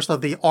Grass. It's the first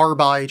of the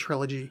Arby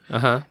trilogy.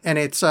 Uh-huh. And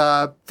it's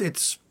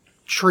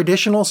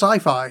traditional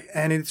sci-fi,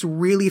 and it's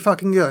really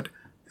fucking good.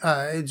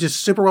 It's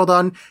just super well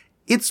done.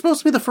 It's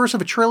supposed to be the first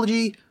of a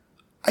trilogy.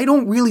 I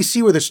don't really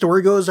see where the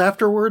story goes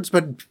afterwards,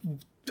 but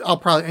I'll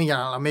probably, I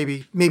don't know,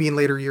 maybe in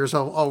later years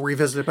I'll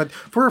revisit it. But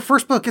for a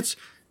first book, it's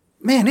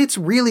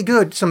really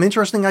good. Some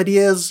interesting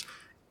ideas.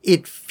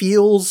 It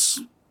feels,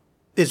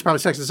 it's probably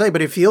sexy to say,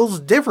 but it feels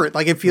different.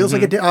 Like it feels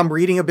like I'm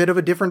reading a bit of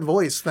a different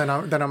voice than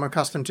I'm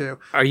accustomed to.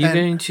 Are you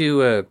going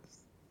to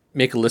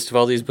make a list of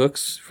all these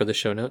books for the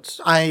show notes?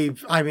 I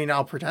mean,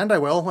 I'll pretend I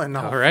will, and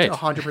I'll All right.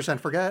 100%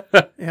 forget.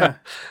 Yeah.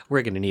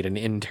 We're going to need an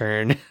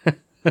intern.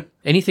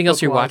 Anything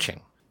else you're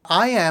watching?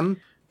 I am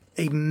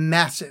a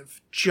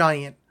massive,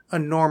 giant,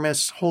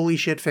 enormous, holy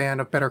shit fan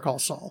of Better Call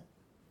Saul,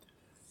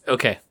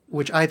 Okay.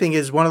 which I think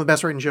is one of the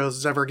best written shows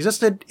that's ever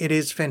existed. It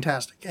is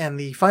fantastic. And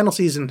the final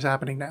season is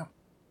happening now.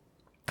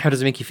 How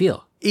does it make you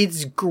feel?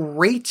 It's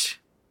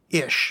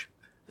great-ish.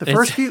 The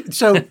first few...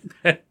 So,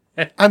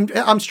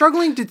 I'm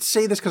struggling to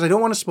say this because I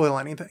don't want to spoil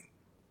anything.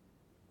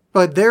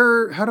 But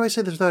how do I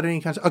say this without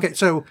any kind of... Okay,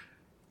 so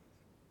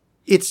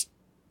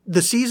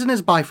the season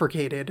is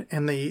bifurcated,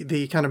 and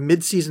the kind of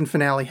mid-season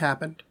finale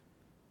happened.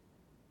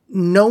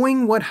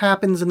 Knowing what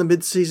happens in the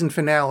mid-season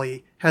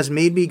finale has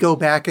made me go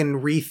back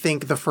and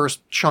rethink the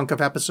first chunk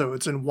of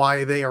episodes and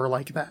why they are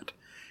like that.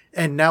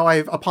 And now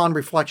upon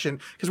reflection,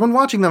 because when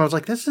watching them, I was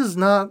like, this is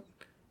not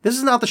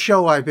the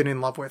show I've been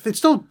in love with. It's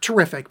still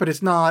terrific, but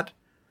it's not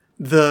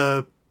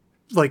the,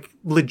 like,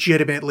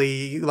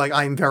 legitimately, like,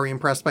 I'm very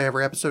impressed by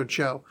every episode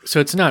show. So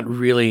it's not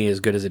really as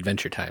good as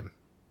Adventure Time.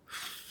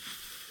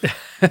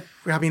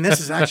 I mean, this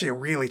is actually a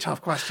really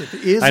tough question.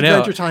 Is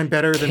Adventure Time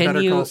better than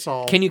Better Call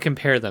Saul? Can you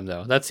compare them,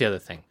 though? That's the other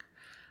thing.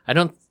 I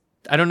don't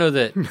know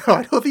that... No,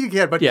 I don't think you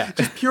can, but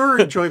just pure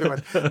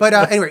enjoyment. But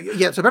anyway,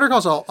 yeah, so Better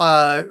Call Saul,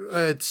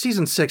 it's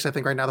season 6, I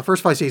think, right now. The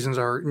first 5 seasons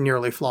are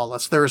nearly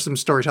flawless. There is some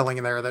storytelling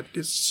in there that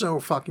is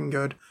so fucking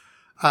good.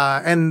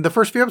 And the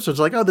first few episodes,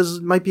 like, oh, this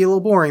might be a little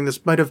boring.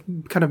 This might have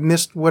kind of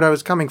missed what I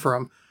was coming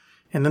from.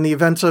 And then the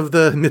events of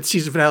the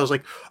mid-season finale was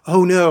like,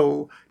 oh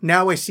no,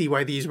 now I see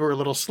why these were a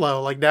little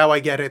slow. Like, now I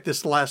get it.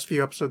 This last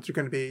few episodes are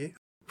going to be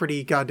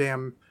pretty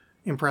goddamn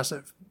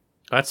impressive.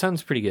 That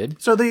sounds pretty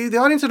good. So the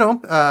audience at home,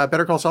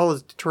 Better Call Saul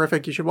is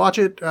terrific. You should watch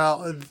it.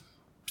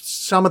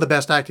 Some of the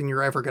best acting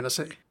you're ever going to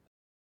see.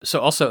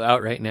 So also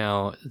out right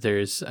now,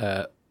 there's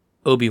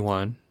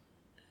Obi-Wan.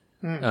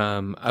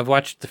 I've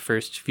watched the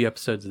first few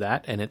episodes of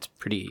that, and it's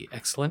pretty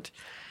excellent.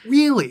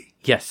 Really?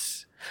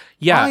 Yes.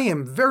 Yeah. I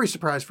am very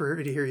surprised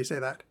to hear you say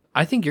that.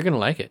 I think you're going to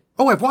like it.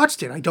 Oh, I've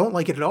watched it. I don't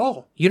like it at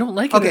all. You don't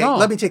like it at all? Okay,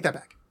 let me take that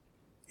back.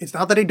 It's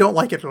not that I don't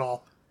like it at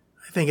all.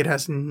 I think it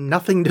has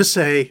nothing to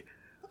say.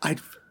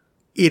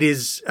 It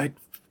is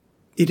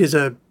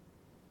a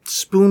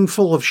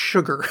spoonful of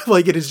sugar.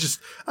 Like, it is just,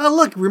 oh,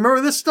 look,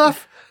 remember this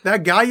stuff?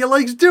 That guy you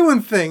like's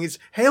doing things.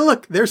 Hey,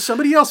 look, there's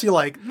somebody else you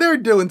like. They're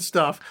doing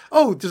stuff.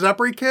 Oh, does that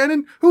break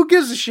canon? Who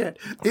gives a shit?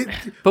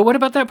 But what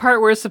about that part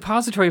where a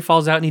suppository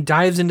falls out and he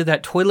dives into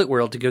that toilet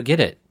world to go get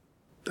it?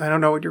 I don't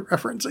know what you're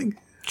referencing.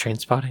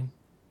 Trainspotting.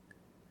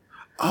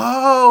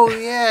 Oh,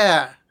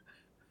 yeah.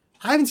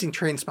 I haven't seen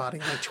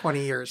Trainspotting in like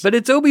 20 years. But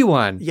it's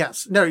Obi-Wan.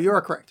 Yes. No, you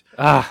are correct.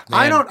 Man.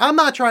 I'm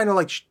not trying to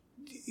like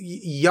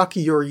yuck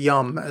your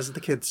yum, as the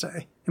kids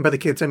say. And by the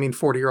kids, I mean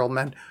 40-year-old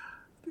men.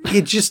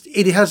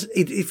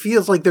 It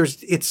feels like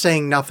it's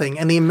saying nothing.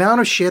 And the amount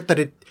of shit that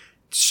it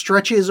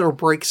stretches or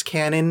breaks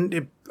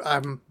canon,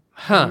 I'm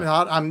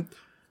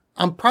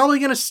probably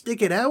going to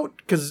stick it out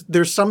because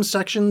there's some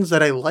sections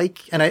that I like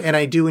and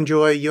I do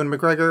enjoy Ewan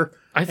McGregor.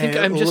 I think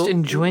I'm just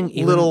enjoying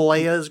Little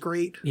Leia is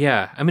great.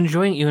 Yeah, I'm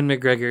enjoying Ewan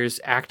McGregor's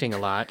acting a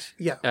lot.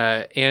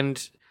 Yeah.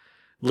 And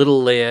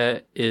Little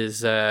Leia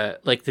is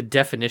like the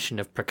definition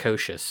of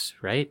precocious,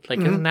 right?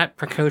 Like, isn't that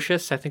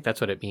precocious? I think that's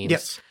what it means.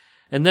 Yes.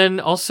 And then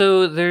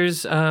also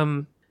there's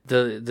the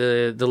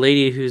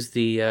lady who's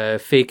the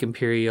fake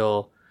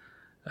Imperial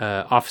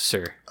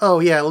officer. Oh,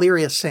 yeah,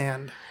 Lyria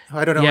Sand.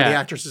 I don't know what the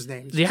actress's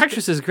name is. The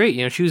actress is great.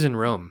 You know, she was in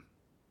Rome.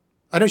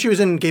 I know she was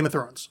in Game of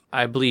Thrones.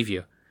 I believe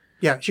you.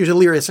 Yeah, she was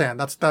Lyria Sand.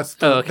 That's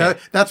okay.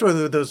 That's one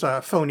of those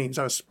phonemes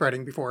I was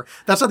spreading before.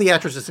 That's not the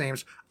actress's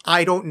names.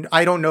 I don't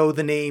know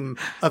the name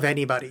of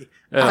anybody.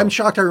 Oh. I'm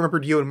shocked I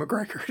remembered Ewan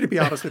McGregor, to be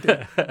honest with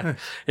you.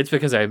 It's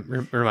because I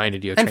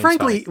reminded you of And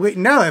Trainspotting. frankly,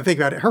 now that I think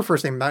about it, her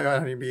first name might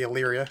not even be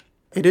Illyria.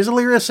 It is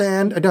Illyria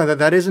Sand. No,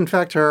 that is in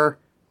fact her.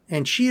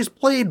 And she is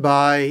played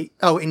by,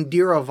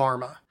 Indira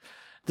Varma.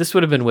 This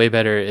would have been way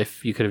better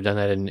if you could have done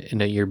that in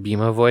your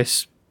BMO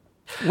voice.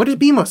 What does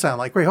BMO sound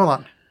like? Wait, hold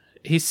on.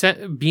 He said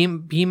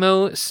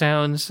BMO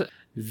sounds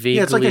vaguely...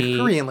 Yeah, it's like a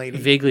Korean lady.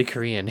 Vaguely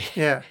Korean.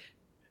 Yeah.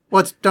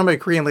 Well, it's done by a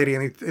Korean lady,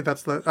 and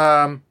that's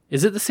the.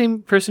 Is it the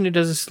same person who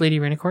does this Lady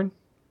Rainicorn?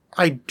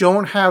 I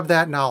don't have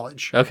that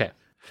knowledge. Okay.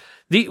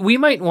 We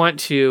might want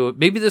to,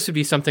 maybe this would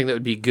be something that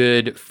would be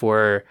good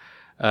for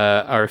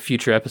our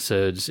future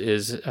episodes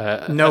is...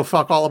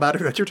 fuck all about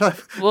Adventure Time?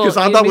 Well, Because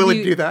I'm not willing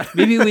to do that.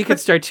 Maybe we could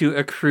start to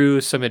accrue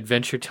some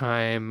Adventure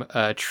Time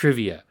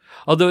trivia.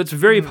 Although it's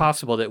very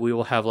possible that we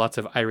will have lots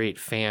of irate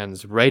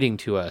fans writing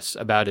to us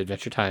about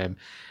Adventure Time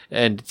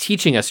and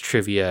teaching us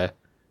trivia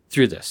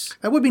through this.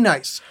 That would be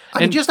nice. I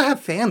mean, just to have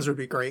fans would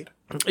be great.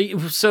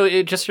 So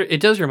it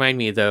does remind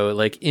me, though,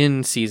 like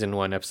in Season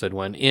 1, Episode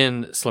 1,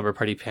 in Slumber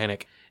Party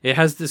Panic, it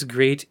has this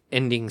great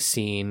ending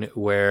scene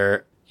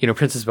where...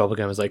 Princess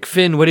Bubblegum is like,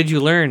 Finn, what did you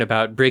learn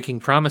about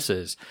breaking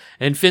promises?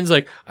 And Finn's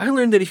like, I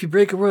learned that if you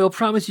break a royal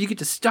promise, you get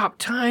to stop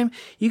time,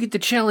 you get to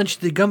challenge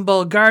the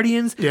Gumball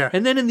Guardians,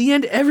 and then in the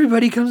end,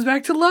 everybody comes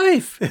back to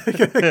life.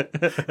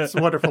 It's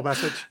a wonderful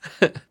message.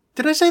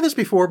 Did I say this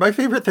before? My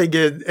favorite thing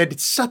is, and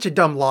it's such a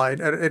dumb line,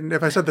 and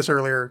if I said this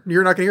earlier,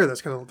 you're not going to hear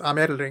this because I'm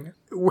editing.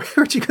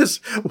 Where she goes,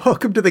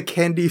 welcome to the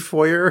candy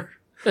foyer.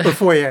 Or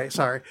foyer,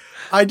 sorry.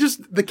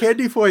 The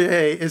candy foyer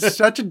is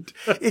such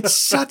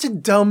a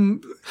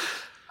dumb...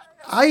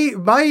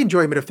 my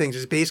enjoyment of things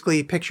is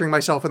basically picturing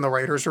myself in the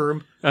writer's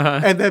room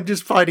and then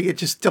just finding it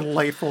just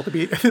delightful to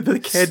be the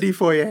candy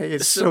foyer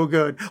is so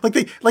good. Like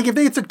if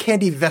they had said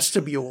candy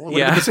vestibule, it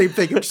would have been the same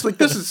thing. I'm just like,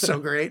 this is so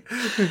great.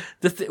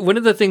 One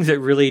of the things that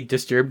really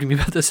disturbed me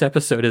about this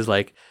episode is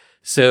like,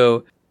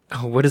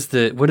 what is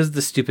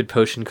the stupid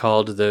potion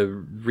called?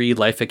 The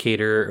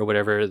relificator or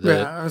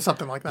whatever.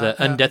 Something like that.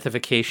 The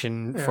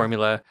undeathification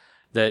formula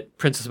that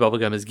Princess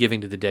Bubblegum is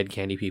giving to the dead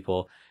candy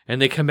people.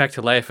 And they come back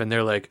to life and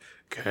they're like,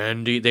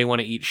 candy. They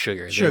want to eat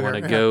sugar. They want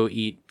to go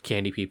eat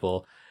candy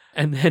people.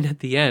 And then at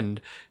the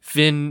end,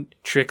 Finn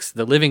tricks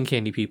the living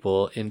candy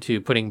people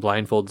into putting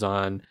blindfolds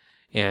on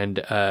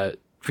and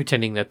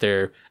pretending that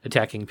they're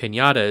attacking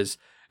piñatas.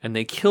 And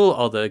they kill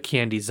all the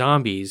candy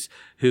zombies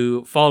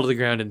who fall to the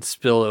ground and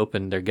spill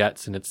open their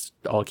guts, and it's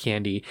all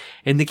candy.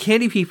 And the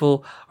candy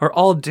people are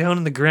all down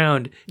on the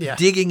ground,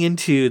 digging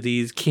into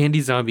these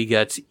candy zombie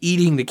guts,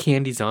 eating the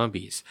candy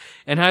zombies.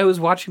 And I was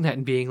watching that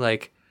and being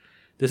like,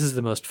 this is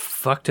the most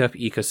fucked up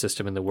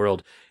ecosystem in the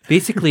world.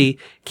 Basically,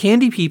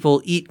 candy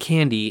people eat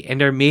candy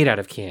and are made out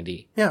of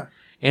candy. Yeah.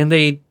 And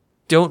they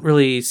don't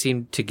really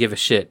seem to give a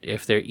shit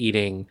if they're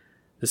eating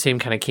the same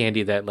kind of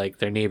candy that, like,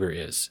 their neighbor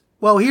is.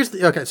 Well,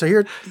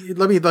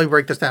 let me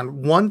break this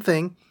down. One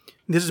thing,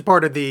 this is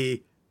part of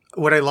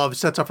what I love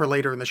sets up for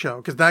later in the show,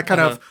 because that kind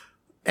of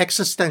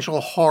existential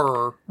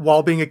horror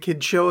while being a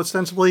kid show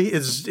ostensibly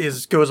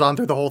goes on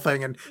through the whole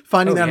thing, and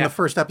finding that in the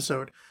first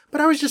episode. But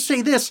I was just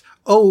say this,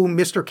 oh,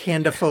 Mr.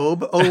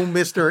 Candophobe, oh,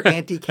 Mr.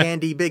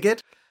 Anti-Candy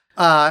Bigot.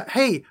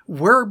 Hey,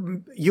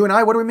 you and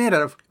I, what are we made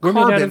out of? We're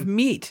Carbon. made out of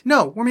meat.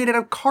 No, we're made out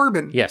of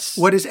carbon. Yes.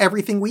 What is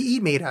everything we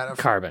eat made out of?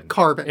 Carbon.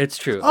 It's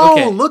true. Oh,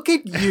 okay. Look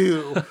at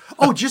you.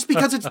 Oh, just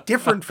because it's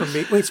different from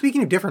me. Wait,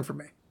 speaking of different from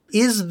me,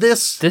 is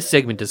this... This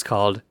segment is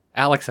called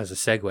Alex Has a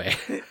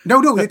Segue.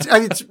 No, it's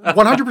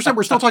 100%.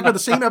 We're still talking about the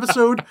same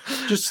episode,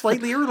 just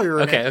slightly earlier.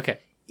 Okay.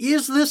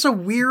 Is this a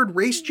weird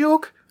race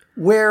joke?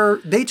 Where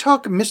they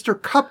took Mr.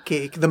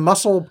 Cupcake, the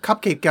muscle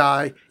cupcake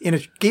guy, in a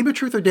game of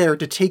Truth or Dare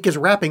to take his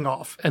wrapping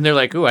off. And they're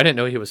like, ooh, I didn't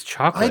know he was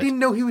chocolate. I didn't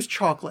know he was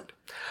chocolate.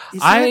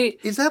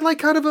 Is that like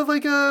kind of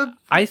a...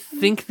 I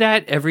think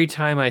that every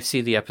time I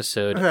see the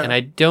episode, and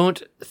I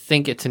don't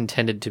think it's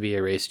intended to be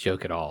a race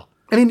joke at all.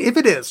 I mean, if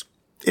it is,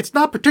 it's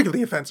not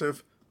particularly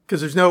offensive,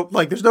 because there's no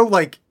judgment.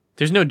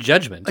 There's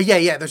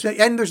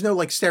no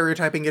like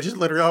stereotyping. It's just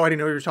literally, I didn't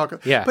know you were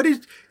chocolate. Yeah. But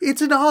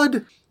it's an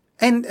odd...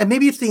 And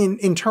maybe it's the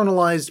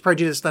internalized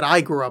prejudice that I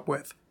grew up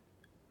with.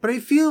 But I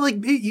feel like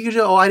you could say,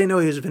 I didn't know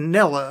he was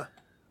vanilla.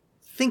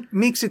 Think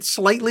makes it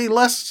slightly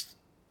less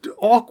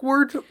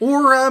awkward.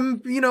 Or,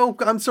 I'm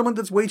someone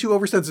that's way too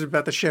oversensitive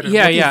about the shit.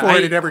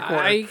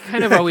 I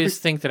kind of always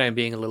think that I'm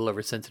being a little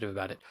oversensitive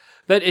about it.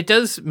 But it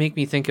does make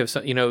me think of,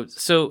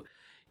 so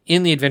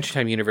in the Adventure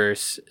Time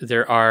universe,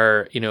 there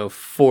are,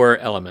 4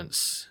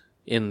 elements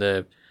in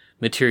the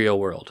material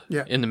world,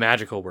 in the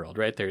magical world,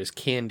 right? There's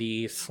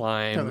candy,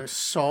 slime, there's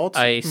salt,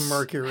 ice,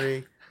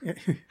 mercury.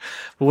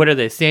 What are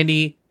they?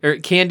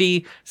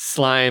 Candy,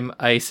 slime,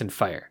 ice, and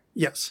fire.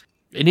 Yes.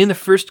 And in the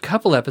first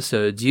couple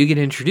episodes, you get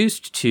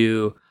introduced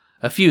to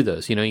a few of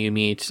those. You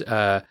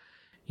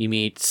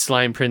meet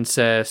Slime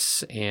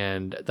Princess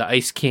and the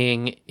Ice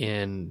King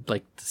in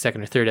like the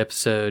second or third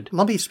episode.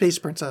 Lumpy Space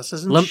Princess,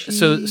 isn't she?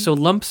 So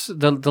Lumps,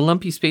 the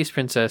Lumpy Space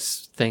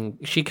Princess thing,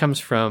 she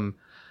comes from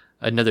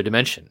another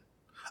dimension.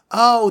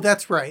 Oh,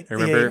 that's right.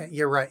 Remember? Yeah,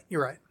 you're right.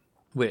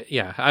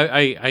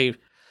 I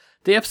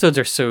the episodes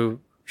are so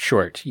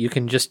short. You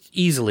can just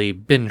easily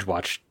binge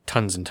watch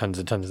tons and tons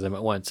and tons of them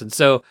at once. And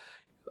so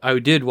I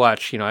did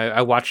watch,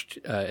 I watched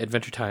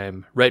Adventure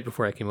Time right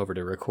before I came over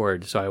to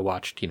record. So I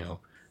watched,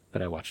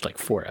 but I watched like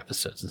 4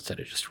 episodes instead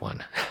of just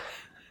 1.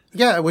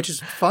 Yeah, which is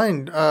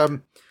fine.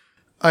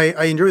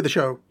 I enjoyed the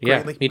show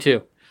greatly. Yeah,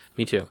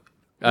 me too.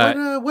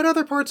 What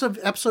other parts of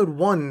episode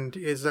 1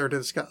 is there to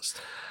discuss?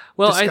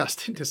 Well,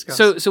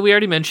 discussed. So we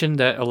already mentioned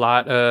that a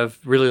lot of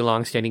really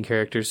long-standing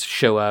characters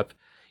show up,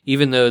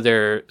 even though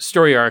their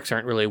story arcs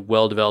aren't really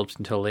well developed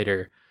until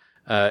later.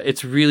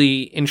 It's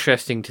really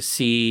interesting to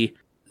see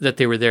that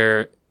they were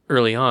there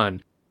early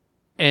on.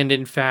 And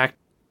in fact,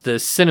 the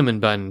cinnamon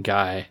bun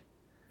guy,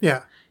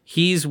 Yeah,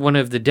 he's one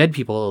of the dead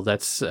people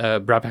that's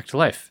brought back to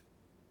life.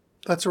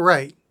 that's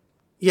right.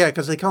 Yeah,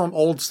 because they call him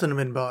Old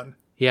Cinnamon Bun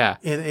Yeah.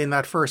 in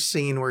that first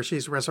scene where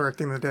she's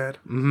resurrecting the dead.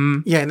 Mm-hmm.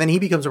 Yeah, and then he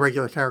becomes a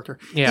regular character.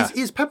 Yeah.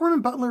 Is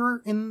Peppermint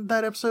Butler in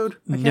that episode?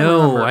 I can't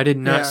No, remember. I did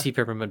not Yeah. see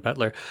Peppermint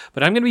Butler,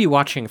 but I'm going to be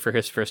watching for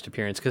his first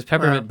appearance because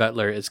Peppermint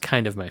Butler is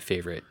kind of my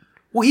favorite.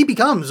 Well, he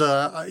becomes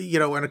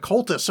an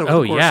occultist over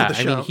the course of the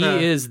show. I mean,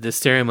 he is the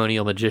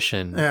ceremonial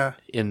magician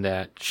in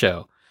that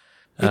show.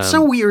 It's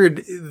so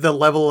weird the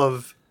level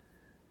of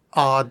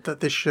odd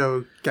that this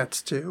show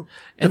gets to.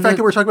 The fact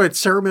that we're talking about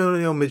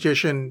ceremonial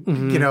magician,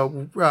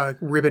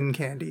 ribbon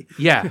candy.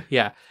 Yeah,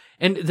 yeah.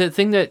 And the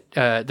thing that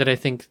I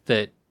think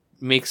that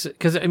makes it,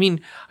 because I mean,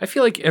 I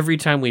feel like every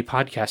time we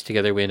podcast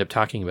together, we end up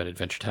talking about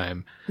Adventure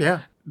Time.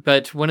 Yeah.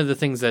 But one of the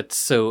things that's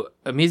so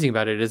amazing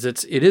about it is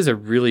it is a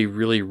really,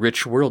 really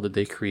rich world that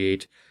they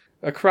create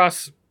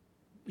across,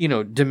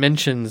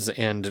 dimensions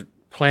and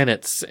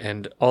planets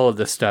and all of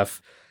this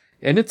stuff.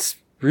 And it's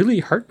really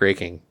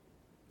heartbreaking.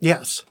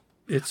 Yes.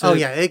 It's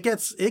it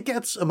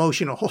gets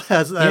emotional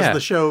as the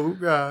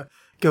show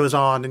goes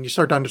on and you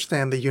start to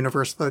understand the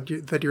universe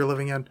that you're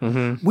living in.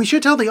 Mm-hmm. We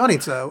should tell the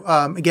audience though.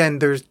 Again,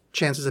 there's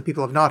chances that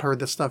people have not heard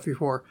this stuff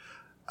before.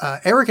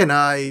 Eric and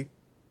I,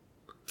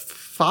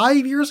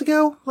 5 years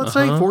ago, let's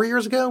say 4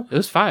 years ago, It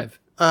was 5.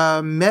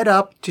 met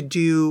up to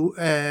do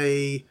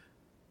a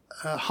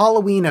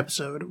Halloween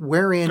episode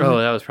wherein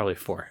That was probably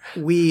 4.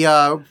 we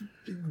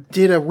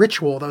did a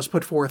ritual that was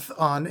put forth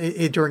on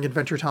during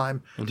Adventure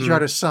Time to try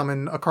to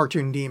summon a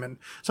cartoon demon.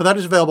 So that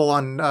is available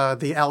on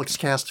the Alex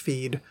Cast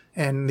feed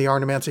and the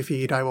Arnemancy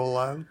feed. I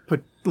will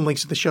put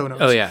links to the show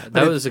notes. Oh yeah,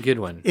 that was a good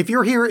one. If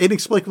you're here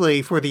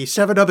inexplicably for the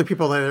 7 other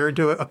people that are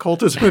into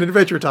occultism and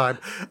Adventure Time,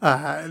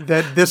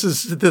 that this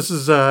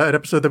is an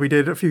episode that we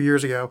did a few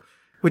years ago,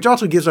 which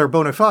also gives our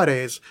bona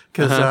fides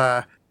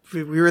because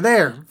we were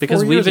there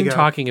because 4 we've years been ago.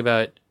 talking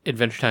about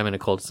Adventure Time and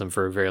occultism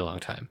for a very long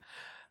time.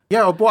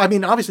 Yeah, well, I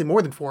mean, obviously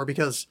more than 4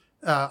 because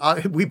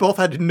we both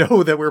had to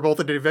know that we were both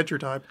into Adventure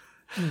Time.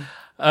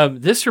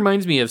 This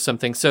reminds me of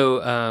something. So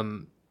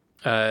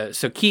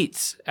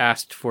Keats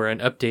asked for an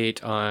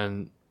update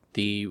on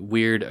the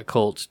weird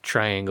occult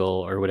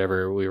triangle or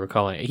whatever we were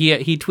calling it.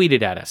 He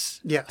tweeted at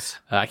us. Yes.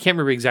 I can't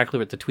remember exactly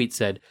what the tweet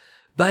said,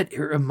 but it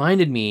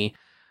reminded me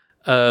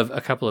of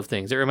a couple of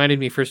things. It reminded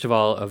me, first of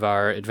all, of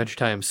our Adventure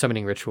Time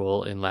summoning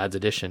ritual in Ladd's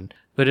Edition,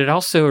 but it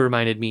also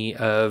reminded me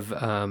of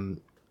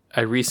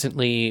I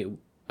recently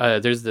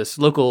there's this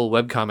local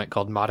webcomic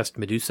called Modest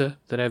Medusa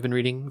that I've been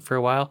reading for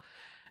a while.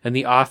 And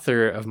the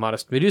author of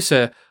Modest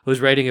Medusa was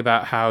writing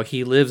about how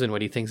he lives in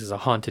what he thinks is a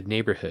haunted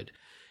neighborhood.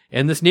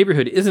 And this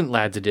neighborhood isn't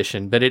Ladd's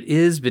Edition, but it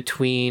is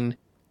between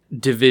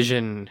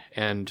Division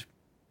and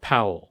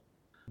Powell.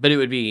 But it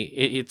would be,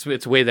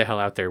 it's way the hell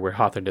out there where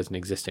Hawthorne doesn't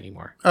exist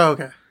anymore. Oh,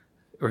 okay.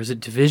 Or is it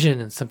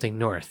Division and something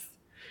north?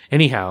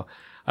 Anyhow,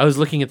 I was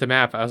looking at the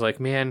map. I was like,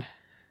 man,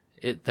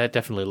 that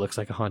definitely looks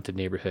like a haunted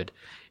neighborhood.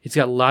 It's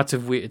got lots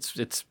of weird,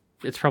 it's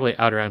probably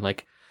out around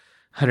like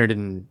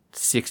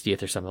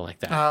 160th or something like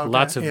that. Oh, okay.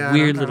 Lots of Yeah,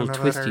 weird I little don't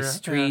know that twisty area.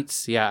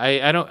 streets. Yeah,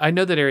 I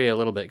know that area a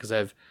little bit because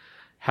I've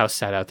house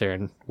sat out there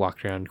and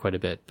walked around quite a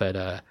bit.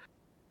 But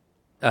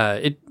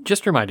it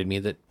just reminded me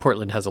that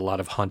Portland has a lot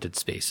of haunted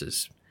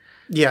spaces.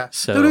 Yeah.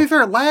 So- Though, to be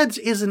fair, Ladd's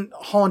isn't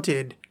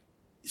haunted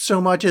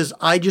so much as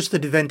I just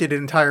invented an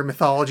entire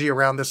mythology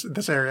around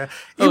this area.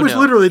 It was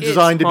literally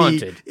designed to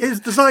haunted. be. It's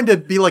designed to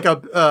be like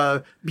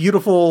a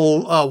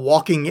beautiful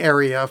walking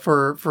area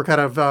for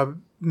kind of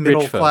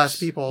middle Rich class folks.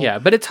 people. Yeah,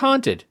 but it's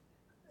haunted.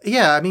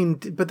 Yeah. I mean,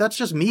 but that's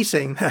just me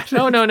saying that.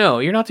 No,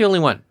 you're not the only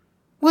one.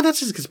 Well, that's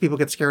just because people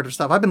get scared of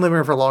stuff. I've been living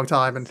here for a long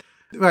time, and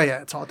well,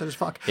 yeah, it's haunted as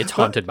fuck. It's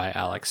haunted by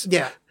Alex.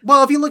 Yeah.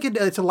 Well, if you look at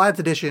it's a Ladd's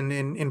Edition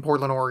in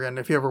Portland, Oregon.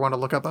 If you ever want to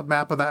look up a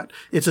map of that,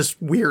 it's this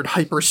weird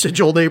hyper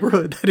sigil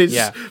neighborhood that is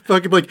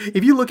fucking like.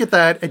 If you look at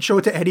that and show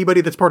it to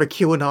anybody that's part of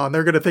QAnon,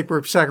 they're gonna think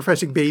we're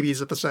sacrificing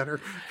babies at the center.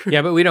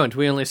 Yeah, but we don't.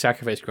 We only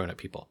sacrifice grown-up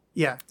people.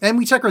 Yeah, and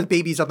we sacrifice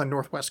babies on the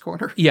northwest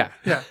corner. Yeah.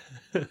 Yeah.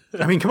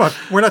 I mean, come on,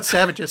 we're not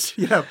savages.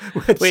 You know.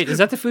 Wait, is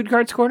that the food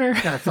cards corner?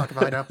 Yeah, fuck if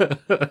I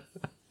know.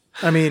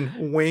 I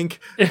mean, wink.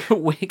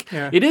 Wink.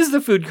 Yeah. It is the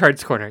food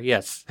cards corner.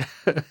 Yes.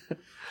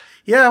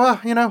 Yeah,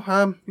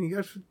 well,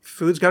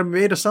 food's got to be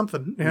made of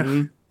something. Yeah.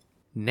 Mm-hmm.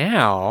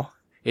 Now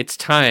it's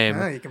time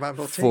Yeah, you can buy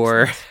both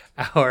for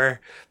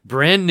our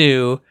brand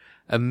new,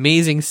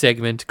 amazing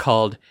segment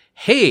called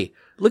 "Hey,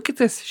 look at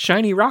this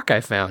shiny rock I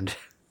found."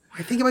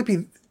 I think it might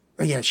be.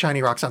 Oh, yeah,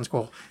 shiny rock sounds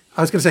cool. I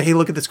was gonna say, hey,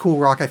 look at this cool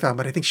rock I found,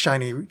 but I think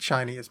shiny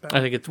is better.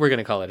 I think we're going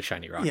to call it a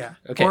shiny rock. Yeah.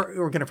 Okay. Or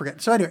we're gonna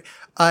forget. So anyway,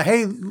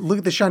 hey, look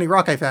at this shiny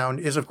rock I found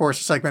is of course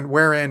a segment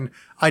wherein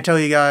I tell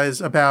you guys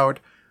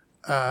about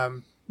I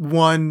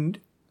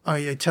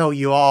tell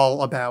you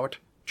all about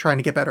trying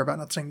to get better about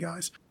not saying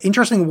guys.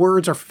 Interesting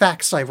words or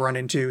facts I've run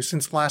into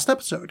since last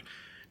episode.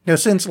 Now,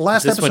 since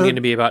last Is this one episode, going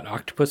to be about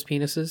octopus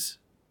penises?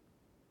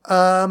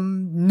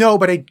 no,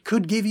 but I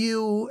could give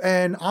you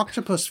an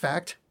octopus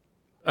fact,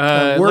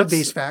 a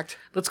word-based fact.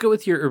 Let's go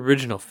with your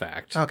original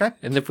fact. Okay.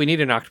 And if we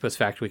need an octopus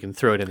fact, we can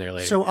throw it in there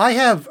later. So I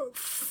have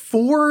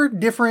 4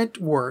 different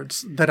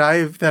words that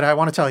I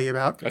want to tell you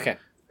about. okay.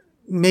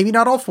 Maybe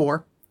not all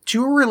 4.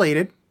 2 are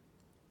related.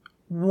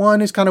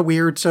 1 is kind of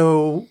weird.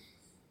 So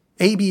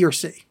A, B, or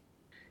C.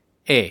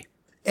 A.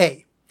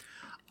 A.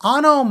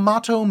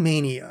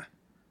 Onomatomania.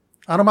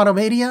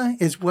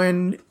 Onomatomania is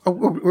when,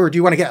 or do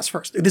you want to guess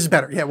first? This is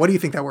better. Yeah. What do you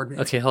think that word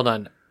means? Okay, hold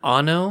on.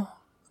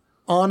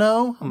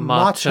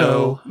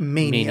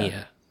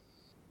 Onomatomania.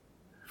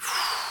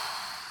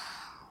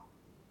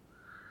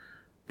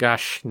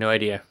 Gosh, no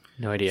idea.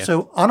 No idea.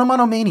 So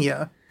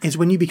onomatomania is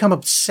when you become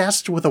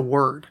obsessed with a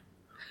word,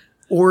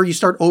 or you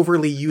start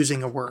overly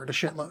using a word a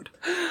shitload.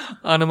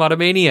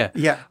 Onomatomania.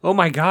 Yeah. Oh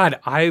my God.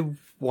 I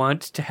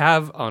want to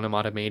have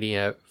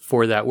onomatomania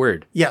for that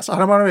word. Yes,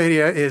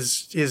 onomatomania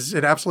is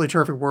an absolutely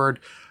terrific word.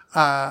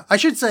 I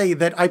should say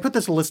that I put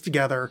this list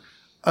together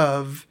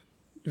of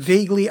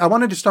vaguely. I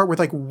wanted to start with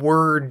like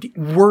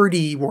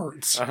wordy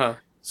words. Uh-huh.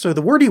 So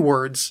the wordy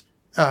words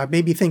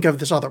made me think of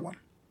this other one.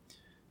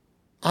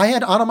 I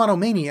had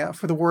onomatomania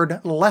for the word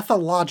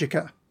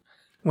lethologica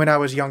when I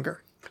was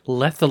younger.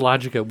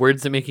 Lethologica.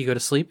 Words that make you go to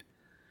sleep?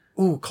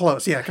 Ooh,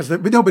 close. Yeah, because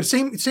but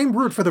same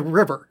root for the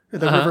river,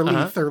 river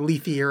Lethe or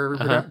Lethe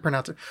or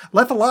pronounce it.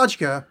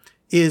 Lethologica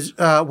is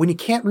when you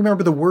can't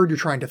remember the word you're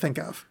trying to think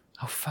of.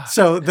 Oh, fuck.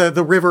 So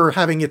the river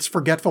having its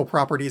forgetful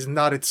properties and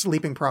not its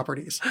sleeping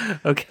properties.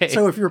 Okay.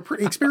 So if you're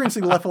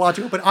experiencing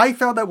lethological, but I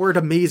found that word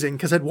amazing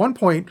because at one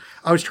point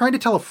I was trying to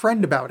tell a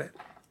friend about it.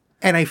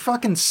 And I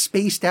fucking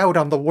spaced out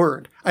on the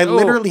word. I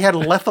literally had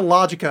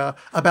lethologica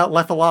about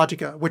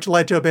lethologica, which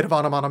led to a bit of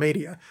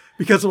onomatopoeia.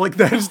 Because like,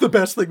 that is the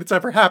best thing that's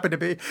ever happened to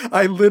me.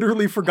 I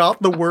literally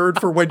forgot the word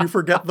for when you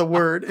forget the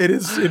word. It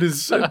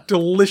is a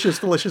delicious,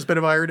 delicious bit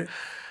of irony.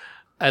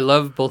 I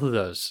love both of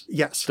those.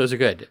 Yes. Those are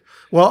good.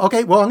 Well,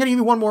 okay. Well, I'm going to give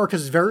you one more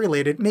because it's very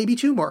related. Maybe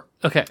 2 more.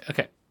 Okay.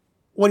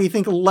 What do you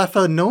think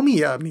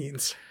lethonomia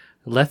means?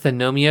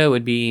 Lethonomia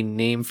would be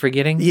name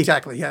forgetting.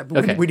 Exactly. Yeah.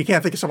 Okay. When you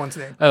can't think of someone's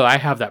name. Oh, I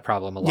have that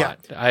problem a lot.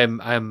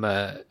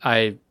 Yeah.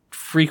 I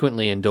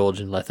frequently indulge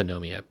in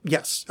lethonomia.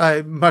 Yes.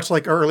 Much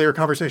like our earlier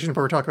conversation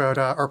where we talk about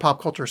our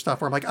pop culture stuff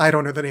where I'm like, I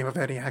don't know the name of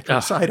any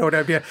actress. I don't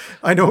have,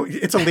 I know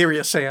it's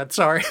Illyria Sand.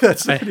 Sorry.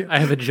 I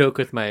have a joke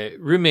with my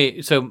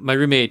roommate. So my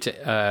roommate,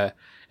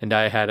 and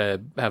I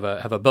have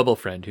a bubble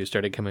friend who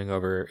started coming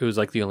over. It was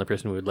like the only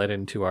person we would let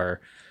into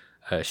our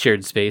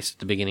shared space at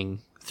the beginning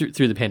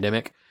through the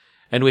pandemic.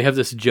 And we have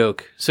this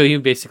joke. So he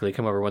would basically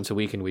come over once a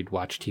week and we'd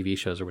watch TV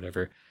shows or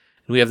whatever.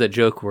 And we have that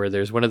joke where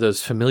there's one of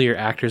those familiar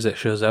actors that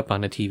shows up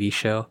on a TV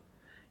show.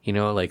 You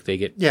know, like they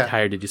get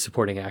hired to do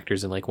supporting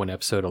actors in like one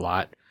episode a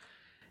lot.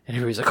 And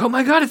everybody's like, oh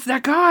my God, it's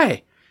that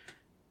guy.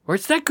 Or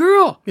it's that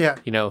girl. Yeah.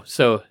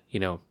 So,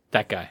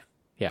 that guy.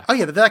 Yeah. Oh,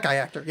 yeah, that guy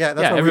actor. Yeah,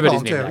 that's what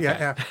everybody's we call him, named too.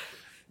 that guy.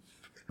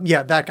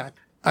 Yeah, that guy.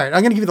 All right,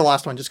 I'm going to give you the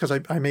last one just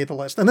because I made the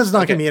list. And this is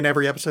not going to be an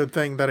every episode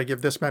thing that I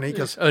give this many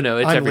because oh, no,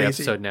 it's I'm every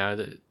lazy. episode now.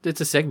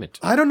 It's a segment.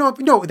 I don't know.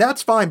 No,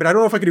 that's fine, but I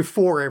don't know if I could do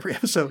 4 every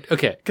episode.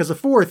 Okay. Because the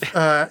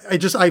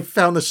 4th, I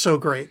found this so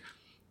great.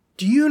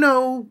 Do you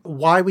know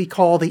why we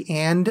call the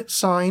and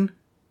sign?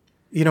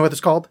 You know what it's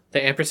called?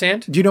 The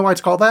ampersand? Do you know why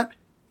it's called that?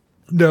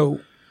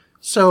 No.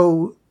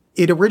 So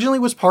it originally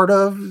was part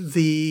of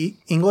the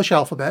English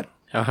alphabet,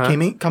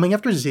 coming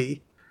after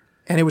Z,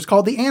 and it was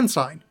called the and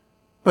sign.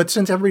 But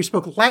since everybody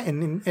spoke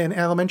Latin in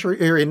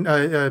elementary or in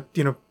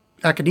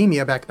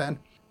academia back then,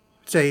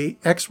 say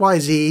X, Y,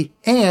 Z,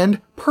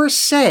 and per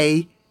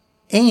se,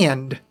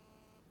 and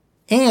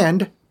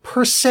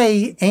per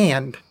se,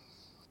 and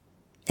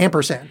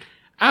ampersand.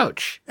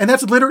 Ouch. And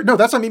that's literally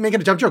that's not me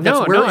making a dumb joke.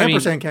 That's where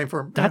ampersand came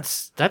from.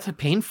 That's a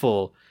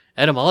painful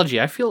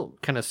etymology. I feel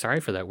kind of sorry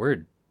for that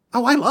word.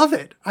 Oh, I love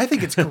it. I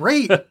think it's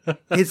great.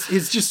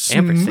 it's just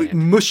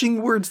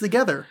mushing words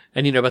together.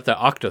 And you know about the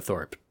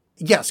octothorpe.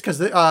 Yes, because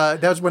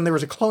that was when there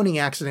was a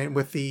cloning accident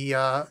with the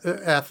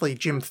athlete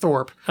Jim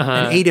Thorpe,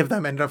 and 8 of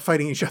them ended up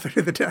fighting each other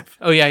to the death.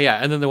 Oh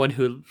yeah, and then the one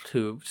who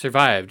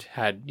survived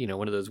had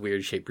one of those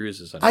weird shaped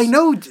bruises on his. I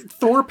know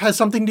Thorpe has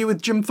something to do with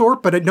Jim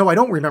Thorpe, but no, I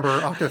don't remember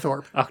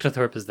Octothorpe.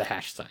 Octothorpe is the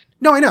hash sign.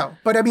 No, I know,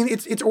 but I mean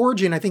its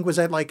origin I think was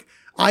at like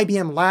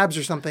IBM Labs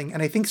or something,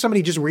 and I think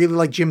somebody just really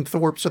liked Jim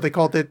Thorpe, so they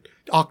called it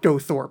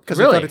Octothorpe because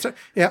really? I thought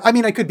I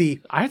mean I could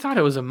be. I thought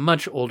it was a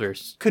much older.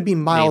 Could be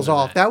miles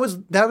off. That was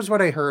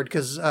what I heard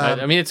because.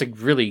 I mean, it's a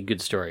really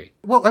good story.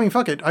 Well, I mean,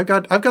 fuck it. I've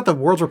got the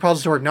world's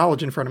repository of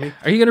knowledge in front of me.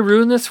 Are you going to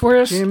ruin this for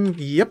us? Jim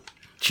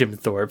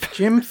Thorpe.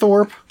 Jim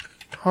Thorpe.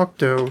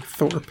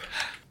 Octothorpe.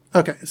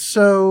 Okay,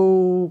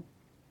 so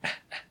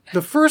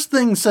the first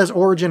thing says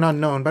origin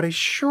unknown, but I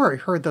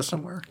heard this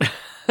somewhere.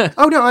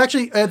 Oh no,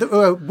 actually,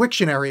 the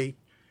Wiktionary,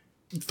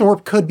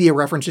 Thorpe could be a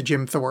reference to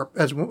Jim Thorpe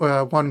as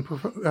one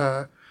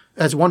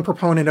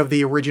proponent of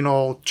the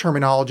original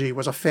terminology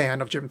was a fan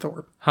of Jim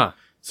Thorpe. Huh.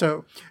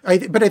 So,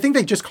 but I think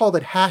they just called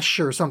it hash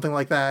or something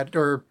like that,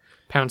 or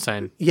Pound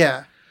sign.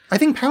 yeah. I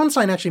think pound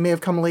sign actually may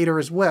have come later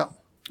as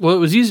well. Well, it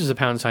was used as a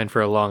pound sign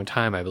for a long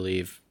time, I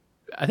believe.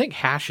 I think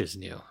hash is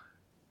new.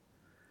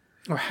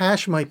 Or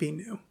hash might be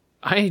new.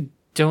 I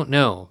don't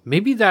know.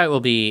 Maybe that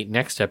will be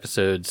next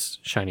episode's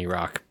Shiny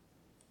Rock.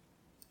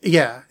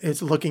 Yeah,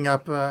 it's looking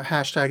up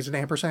hashtags and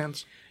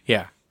ampersands.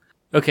 Yeah.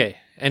 Okay,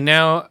 and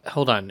now,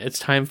 hold on. It's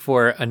time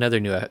for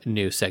another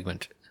new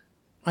segment.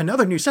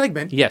 Another new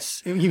segment?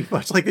 Yes.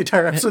 Much like the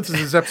entire episode. This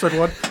is episode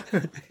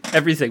 1.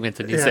 Every segment's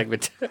a new Yeah.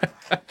 segment.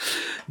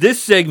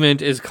 This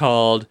segment is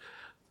called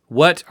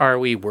What Are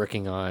We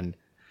Working On?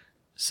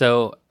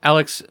 So,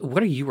 Alex,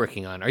 what are you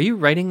working on? Are you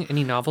writing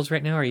any novels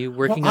right now? Are you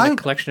working on a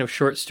collection of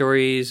short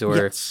stories? Or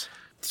Yes.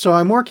 So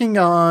I'm working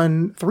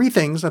on 3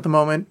 things at the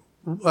moment.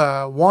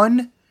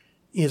 One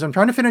is I'm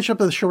trying to finish up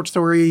the short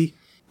story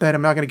that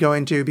I'm not going to go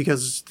into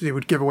because it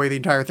would give away the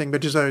entire thing,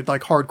 but just a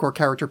like hardcore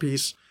character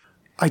piece.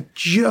 I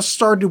just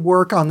started to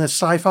work on this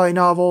sci-fi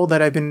novel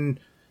that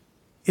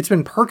it's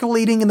been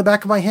percolating in the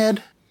back of my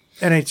head,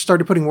 and I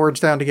started putting words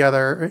down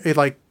together,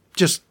 like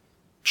just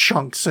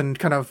chunks and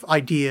kind of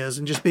ideas,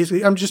 and just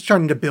basically I'm just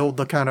trying to build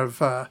the kind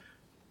of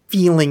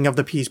feeling of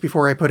the piece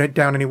before I put it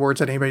down any words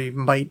that anybody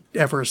might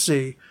ever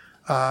see.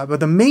 But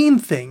the main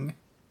thing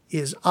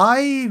is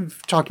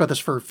I've talked about this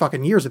for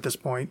fucking years at this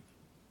point.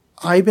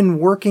 I've been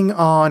working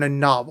on a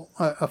novel,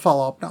 a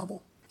follow-up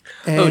novel.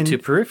 And to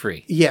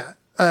Periphery. yeah.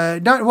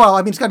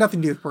 It's got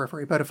nothing to do with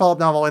Periphery, but a follow-up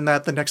novel in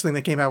that the next thing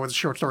that came out was a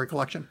short story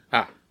collection.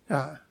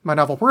 My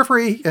novel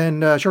Periphery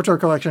and short story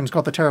collection is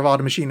called The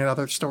Theravada Machine and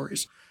Other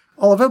Stories.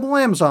 All available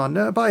on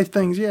Amazon. Buy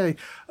things, yay.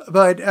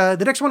 But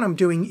the next one I'm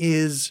doing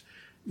is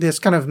this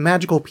kind of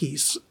magical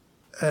piece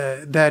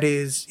that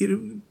is...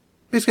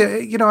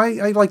 basically,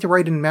 I like to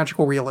write in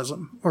magical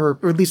realism, or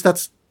at least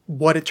that's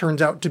what it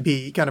turns out to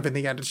be kind of in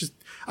the end. It's just,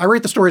 I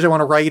write the stories I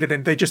want to write,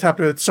 and they just have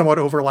to somewhat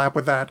overlap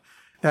with that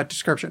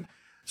description.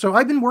 So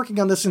I've been working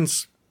on this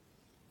since,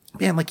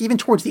 even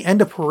towards the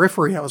end of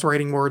Periphery, I was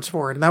writing words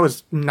for it, and that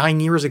was 9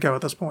 years ago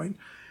at this point.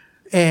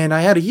 And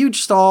I had a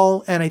huge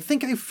stall, and I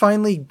think I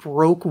finally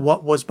broke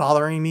what was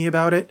bothering me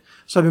about it.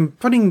 So I've been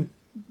putting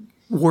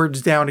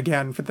words down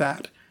again for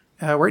that.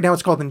 Right now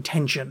it's called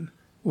Intention,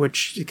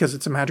 which, because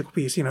it's a magical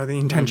piece, the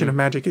intention of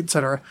magic,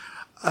 etc.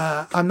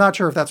 I'm not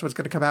sure if that's what's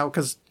going to come out,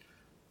 because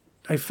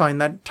I find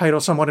that title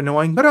somewhat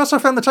annoying, but I also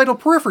found the title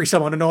Periphery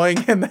somewhat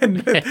annoying, and then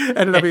it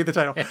ended up being the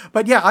title.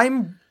 But yeah,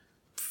 I'm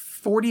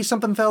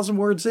 40-something thousand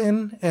words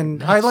in, and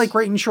nice. I like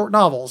writing short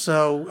novels,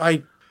 so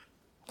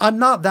I'm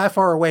not that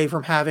far away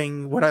from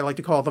having what I like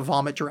to call the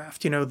vomit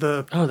draft.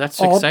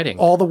 That's exciting.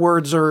 All the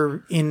words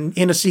are in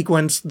a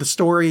sequence. The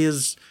story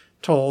is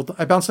told.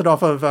 I bounced it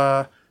off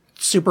of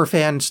super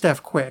fan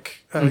Steph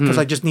Quick because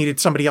I just needed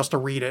somebody else to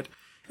read it.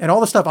 And all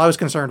the stuff I was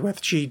concerned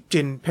with, she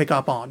didn't pick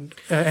up on.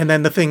 And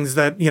then the things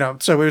that,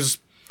 so it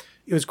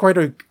was quite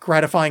a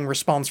gratifying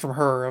response from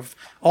her of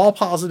all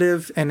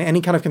positive, and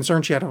any kind of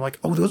concern she had. I'm like,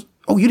 you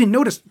didn't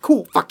notice?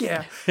 Cool. Fuck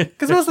yeah.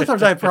 Because most of the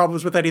times I have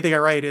problems with anything I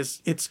write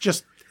it's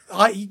just,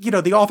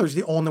 the author's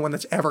the only one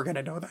that's ever going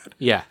to know that.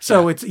 Yeah.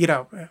 So yeah.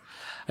 it's,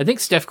 I think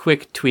Steph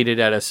Quick tweeted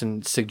at us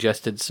and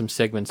suggested some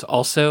segments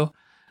also.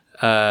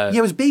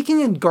 It was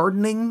baking and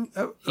gardening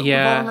revolving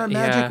around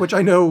magic, which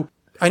I know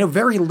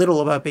very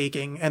little about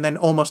baking and then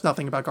almost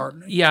nothing about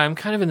gardening. Yeah, I'm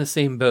kind of in the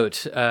same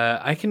boat.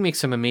 I can make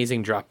some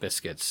amazing drop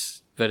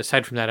biscuits, but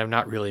aside from that, I'm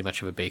not really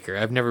much of a baker.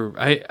 I've never,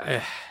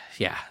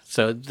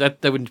 so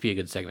that wouldn't be a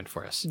good segment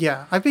for us.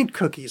 Yeah, I've made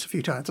cookies a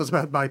few times. That's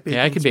about my baking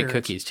Yeah, I could experience.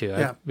 bake cookies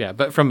too. Yeah,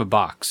 but from a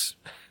box.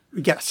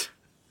 Yes.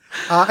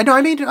 I know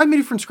I made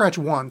it from scratch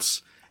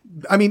once.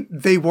 I mean,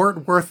 they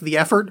weren't worth the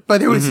effort,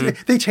 but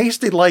they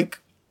tasted like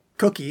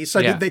cookies. So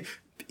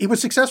it was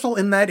successful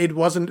in that it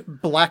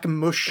wasn't black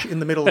mush in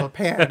the middle of a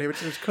pan. It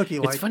was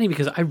cookie-like. It's funny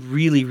because I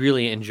really,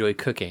 really enjoy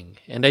cooking.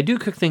 And I do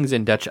cook things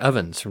in Dutch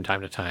ovens from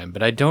time to time,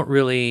 but I don't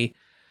really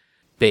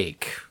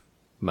bake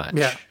much.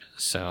 Yeah.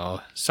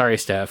 So, sorry,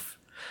 Steph.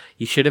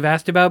 You should have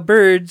asked about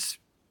birds.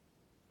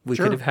 We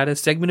could have had a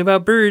segment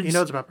about birds. He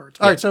knows about birds.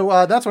 All right,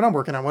 so that's what I'm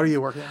working on. What are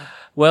you working on?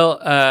 Well,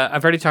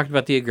 I've already talked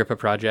about the Agrippa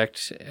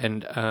project,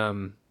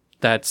 and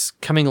that's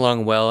coming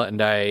along well,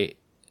 and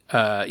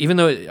even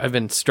though I've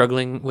been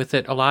struggling with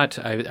it a lot,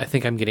 I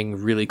think I'm getting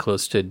really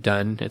close to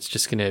done. It's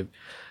just I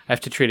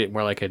have to treat it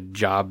more like a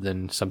job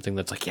than something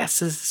that's like, yes,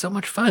 this is so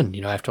much fun.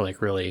 I have to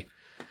really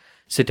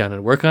sit down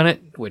and work on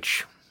it,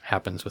 which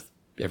happens with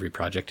every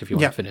project if you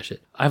want to finish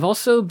it. I've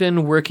also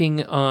been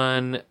working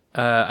on,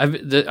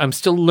 I'm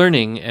still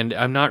learning, and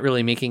I'm not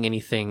really making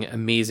anything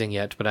amazing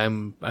yet, but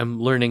I'm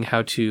learning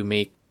how to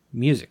make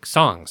music,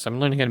 songs. I'm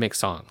learning how to make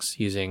songs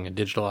using a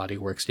digital audio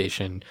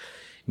workstation,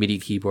 MIDI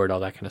keyboard, all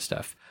that kind of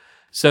stuff.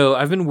 So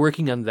I've been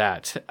working on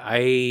that.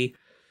 I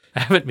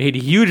haven't made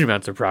huge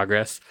amounts of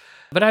progress,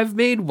 but I've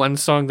made one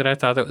song that I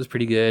thought that was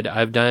pretty good.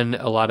 I've done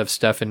a lot of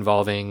stuff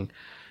involving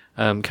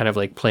kind of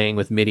like playing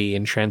with MIDI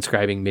and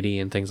transcribing MIDI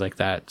and things like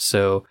that.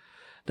 So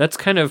that's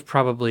kind of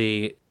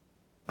probably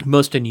the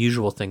most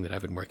unusual thing that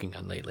I've been working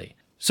on lately.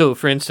 So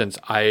for instance,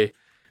 I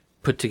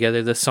put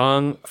together the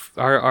song,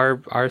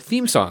 our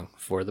theme song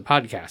for the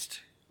podcast,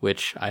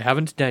 which I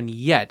haven't done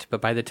yet,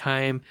 but by the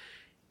time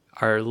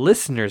our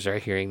listeners are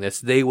hearing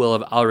this, they will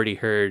have already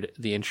heard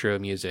the intro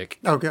music.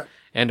 Oh, good.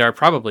 And are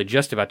probably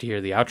just about to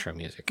hear the outro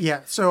music.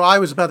 Yeah, so I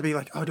was about to be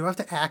like, oh, do I have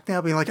to act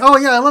now? Being like, oh,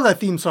 yeah, I love that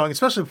theme song,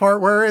 especially the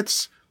part where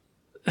it's...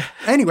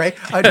 Anyway,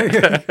 I'll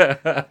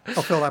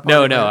fill that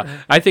part. No.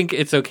 I think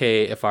it's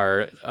okay if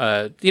our,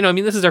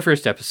 this is our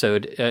first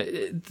episode.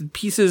 The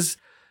pieces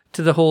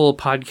to the whole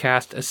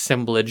podcast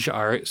assemblage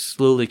are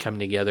slowly coming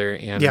together.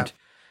 And,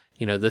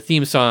 the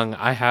theme song,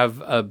 I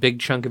have a big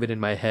chunk of it in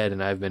my head,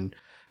 and I've been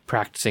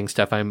practicing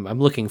stuff. I'm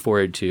looking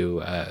forward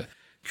to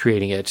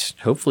creating it.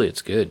 Hopefully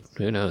it's good.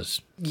 Who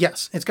knows?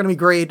 Yes, it's going to be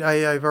great.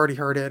 I've already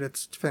heard it.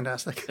 It's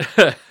fantastic.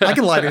 I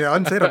can lie to you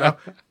and say I don't know.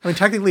 I mean,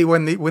 technically,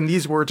 when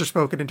these words are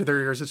spoken into their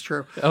ears, it's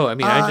true. Oh, I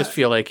mean, I just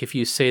feel like if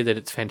you say that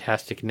it's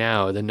fantastic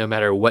now, then no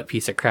matter what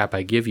piece of crap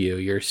I give you,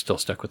 you're still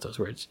stuck with those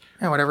words.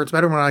 Yeah, whatever. It's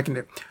better than what I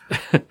can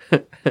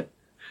do.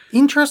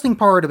 Interesting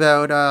part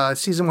about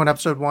season 1,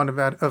 episode 1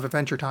 of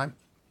Adventure Time.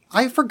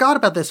 I forgot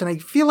about this, and I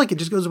feel like it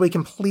just goes away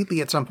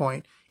completely at some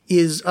point.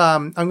 Is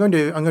I'm going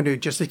to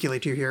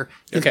gesticulate to you here.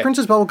 Is Okay.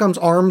 Princess Bubblegum's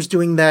arms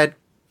doing that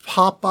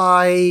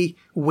Popeye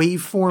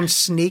waveform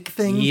snake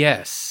thing?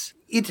 Yes.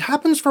 It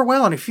happens for a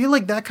while, and I feel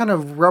like that kind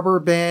of rubber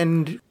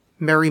band,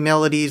 Merry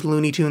Melodies,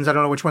 Looney Tunes, I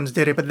don't know which ones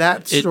did it, but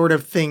that sort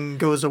of thing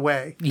goes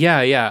away.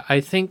 Yeah.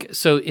 I think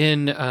so.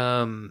 In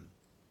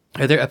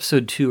either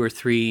episode 2 or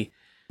 3,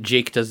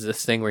 Jake does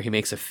this thing where he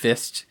makes a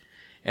fist,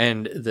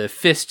 and the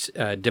fist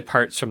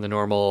departs from the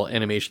normal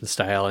animation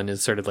style and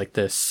is sort of like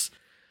this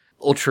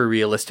ultra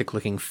realistic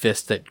looking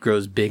fist that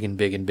grows big and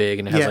big and big,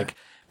 and it has like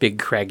big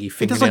craggy It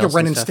fingernails. does like a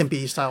Ren and stuff.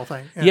 Stimpy style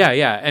thing.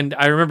 Yeah. And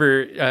I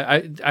remember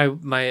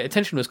my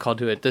attention was called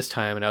to it this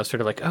time, and I was sort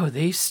of like, oh,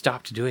 they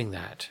stopped doing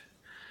that.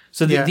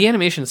 So the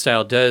animation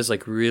style does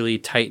like really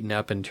tighten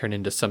up and turn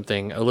into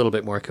something a little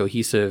bit more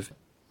cohesive.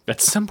 At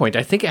some point,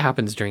 I think it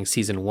happens during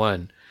season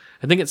 1.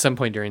 I think at some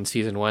point during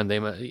season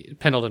 1,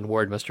 Pendleton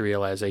Ward must have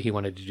realized that he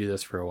wanted to do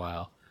this for a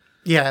while.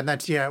 Yeah, and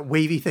that's,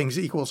 wavy things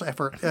equals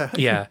effort.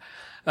 Yeah.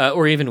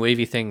 Or even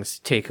wavy things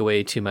take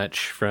away too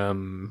much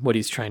from what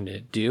he's trying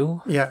to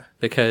do. Yeah.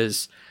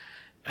 Because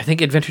I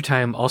think Adventure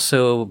Time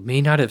also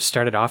may not have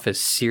started off as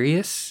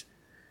serious.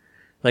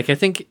 Like, I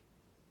think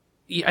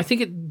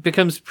it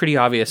becomes pretty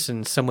obvious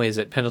in some ways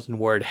that Pendleton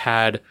Ward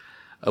had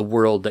a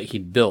world that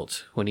he'd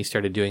built when he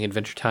started doing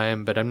Adventure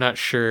Time, but I'm not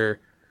sure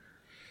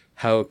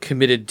how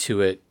committed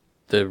to it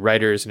the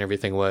writers and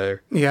everything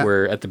were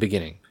at the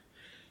beginning.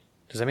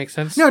 Does that make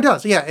sense? No, it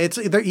does. Yeah,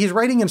 he's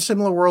writing in a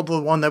similar world to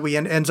the one that we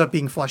ends up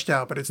being fleshed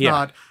out, but it's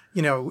not.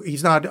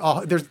 He's not.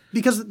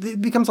 Because it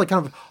becomes like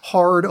kind of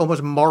hard,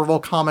 almost Marvel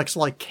Comics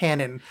like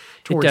canon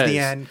towards the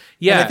end.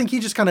 Yeah, and I think he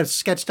just kind of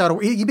sketched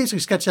out. He basically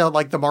sketched out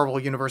like the Marvel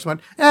universe. Went,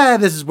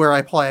 this is where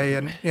I play,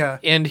 and yeah.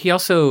 And he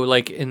also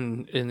like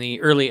in the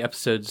early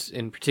episodes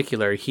in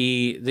particular,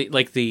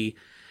 the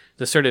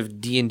sort of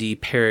D&D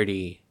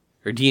parody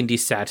or D&D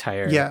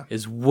satire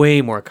is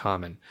way more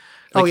common.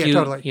 Like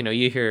totally.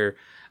 You hear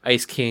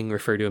Ice King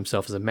refer to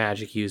himself as a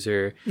magic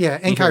user. Yeah,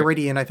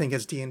 Enchiridion, I think,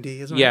 is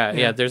D&D, isn't it?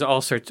 Yeah, there's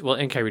all sorts... Well,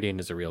 Enchiridion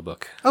is a real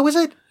book. Oh, is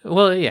it?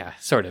 Well, yeah,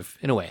 sort of,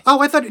 in a way. Oh,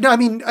 I thought... No, I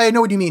mean, I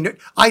know what you mean.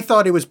 I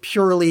thought it was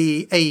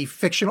purely a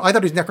fictional... I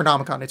thought it was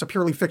Necronomicon. It's a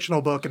purely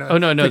fictional book. And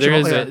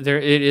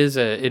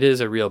it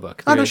is a real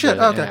book. Oh, There no is shit.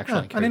 an Okay. actual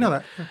I didn't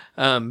know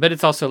that. But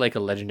it's also like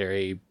a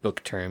legendary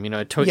book term.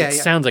 It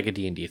sounds like a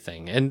D&D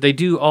thing. And they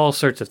do all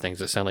sorts of things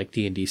that sound like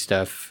D&D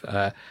stuff.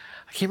 I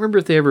can't remember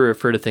if they ever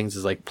refer to things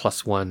as like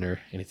 +1 or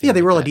anything. Yeah, they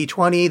like roll that. a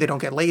D20. They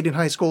don't get laid in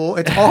high school.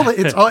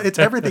 It's all. It's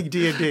everything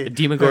D&D.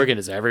 Demogorgon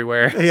is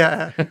everywhere.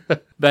 Yeah.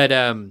 But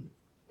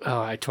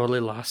I totally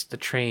lost the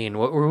train.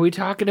 What were we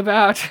talking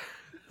about?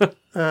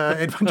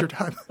 Adventure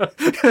Time.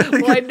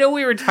 Well, I know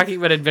we were talking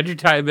about Adventure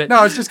Time, but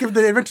No, it's just give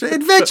the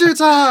Adventure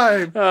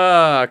Time.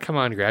 come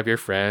on, grab your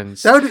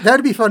friends.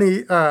 That'd be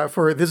funny.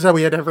 For this is how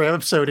we end every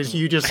episode: is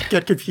you just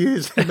get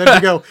confused and then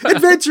you go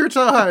Adventure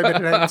Time,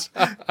 and it ends.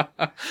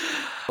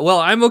 Well,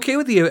 I'm okay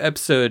with the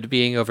episode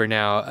being over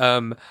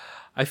now.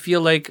 I feel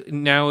like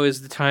now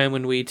is the time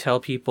when we tell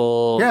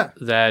people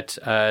that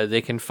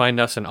they can find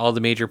us on all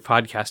the major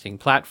podcasting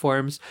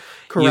platforms.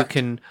 Correct. You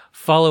can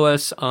follow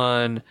us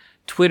on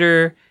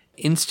Twitter,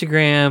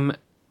 Instagram,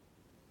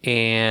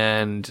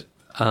 and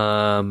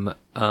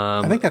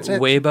I think that's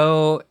it.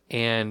 Weibo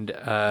and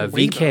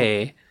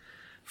VK.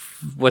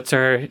 What's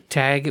our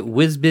tag?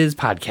 WizBiz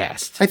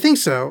Podcast. I think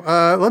so.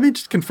 Let me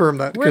just confirm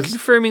that. We're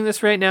confirming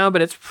this right now,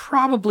 but it's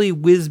probably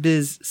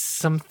WizBiz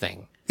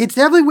something. It's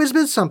definitely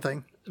WizBiz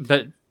something.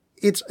 But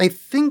I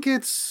think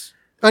it's...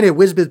 Oh, no,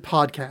 WizBiz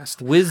Podcast.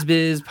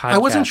 WizBiz Podcast. I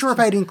wasn't sure if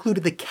I had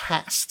included the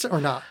cast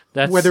or not.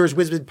 Whether it was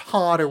WizBiz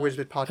Pod or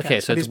WizBiz Podcast. Okay,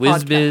 so But it's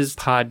WizBiz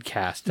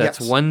Podcast.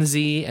 That's one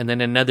Z and then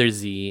another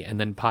Z and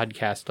then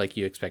podcast like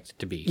you expect it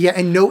to be. Yeah,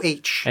 and no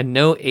H. And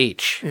no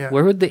H. Yeah.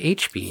 Where would the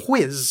H be?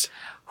 Whiz.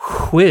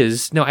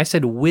 Whiz? No, I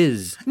said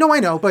whiz. No, I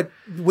know, but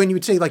when you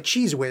would say like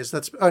cheese whiz,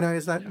 that's... Oh, no,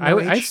 is that no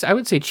H? I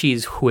would say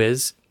cheese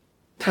whiz.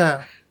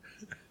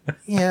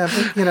 Yeah,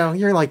 but,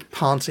 you're like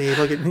Ponzi.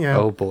 Look at,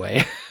 Oh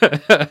boy.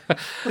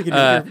 look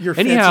at your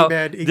Anyhow, fancy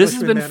bad this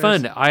has Englishman been manners.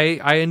 fun.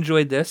 I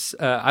enjoyed this.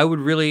 I would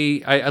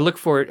really, I look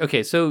forward.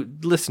 Okay, so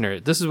listener,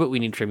 this is what we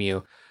need from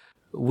you.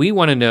 We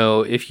want to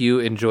know if you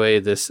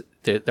enjoy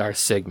our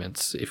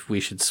segments. If we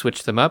should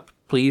switch them up,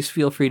 please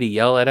feel free to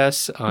yell at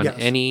us on Yes.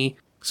 any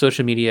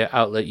social media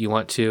outlet you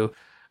want to.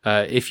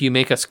 If you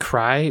make us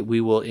cry, we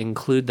will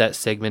include that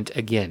segment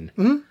again.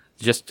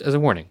 Just as a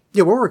warning.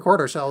 Yeah, we'll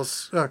record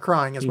ourselves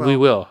crying as well.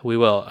 We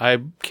will. I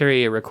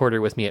carry a recorder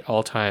with me at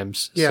all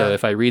times. Yeah. So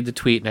if I read the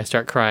tweet and I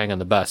start crying on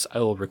the bus, I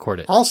will record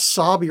it. I'll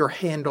sob your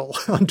handle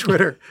on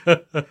Twitter.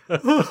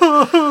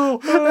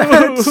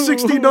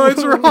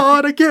 69s are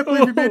hot. I can't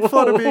believe you made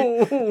fun of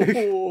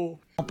me.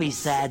 Don't be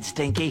sad,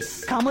 Stinky.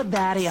 Come with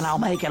Daddy and I'll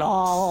make it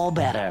all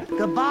better.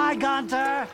 Goodbye, Gunter.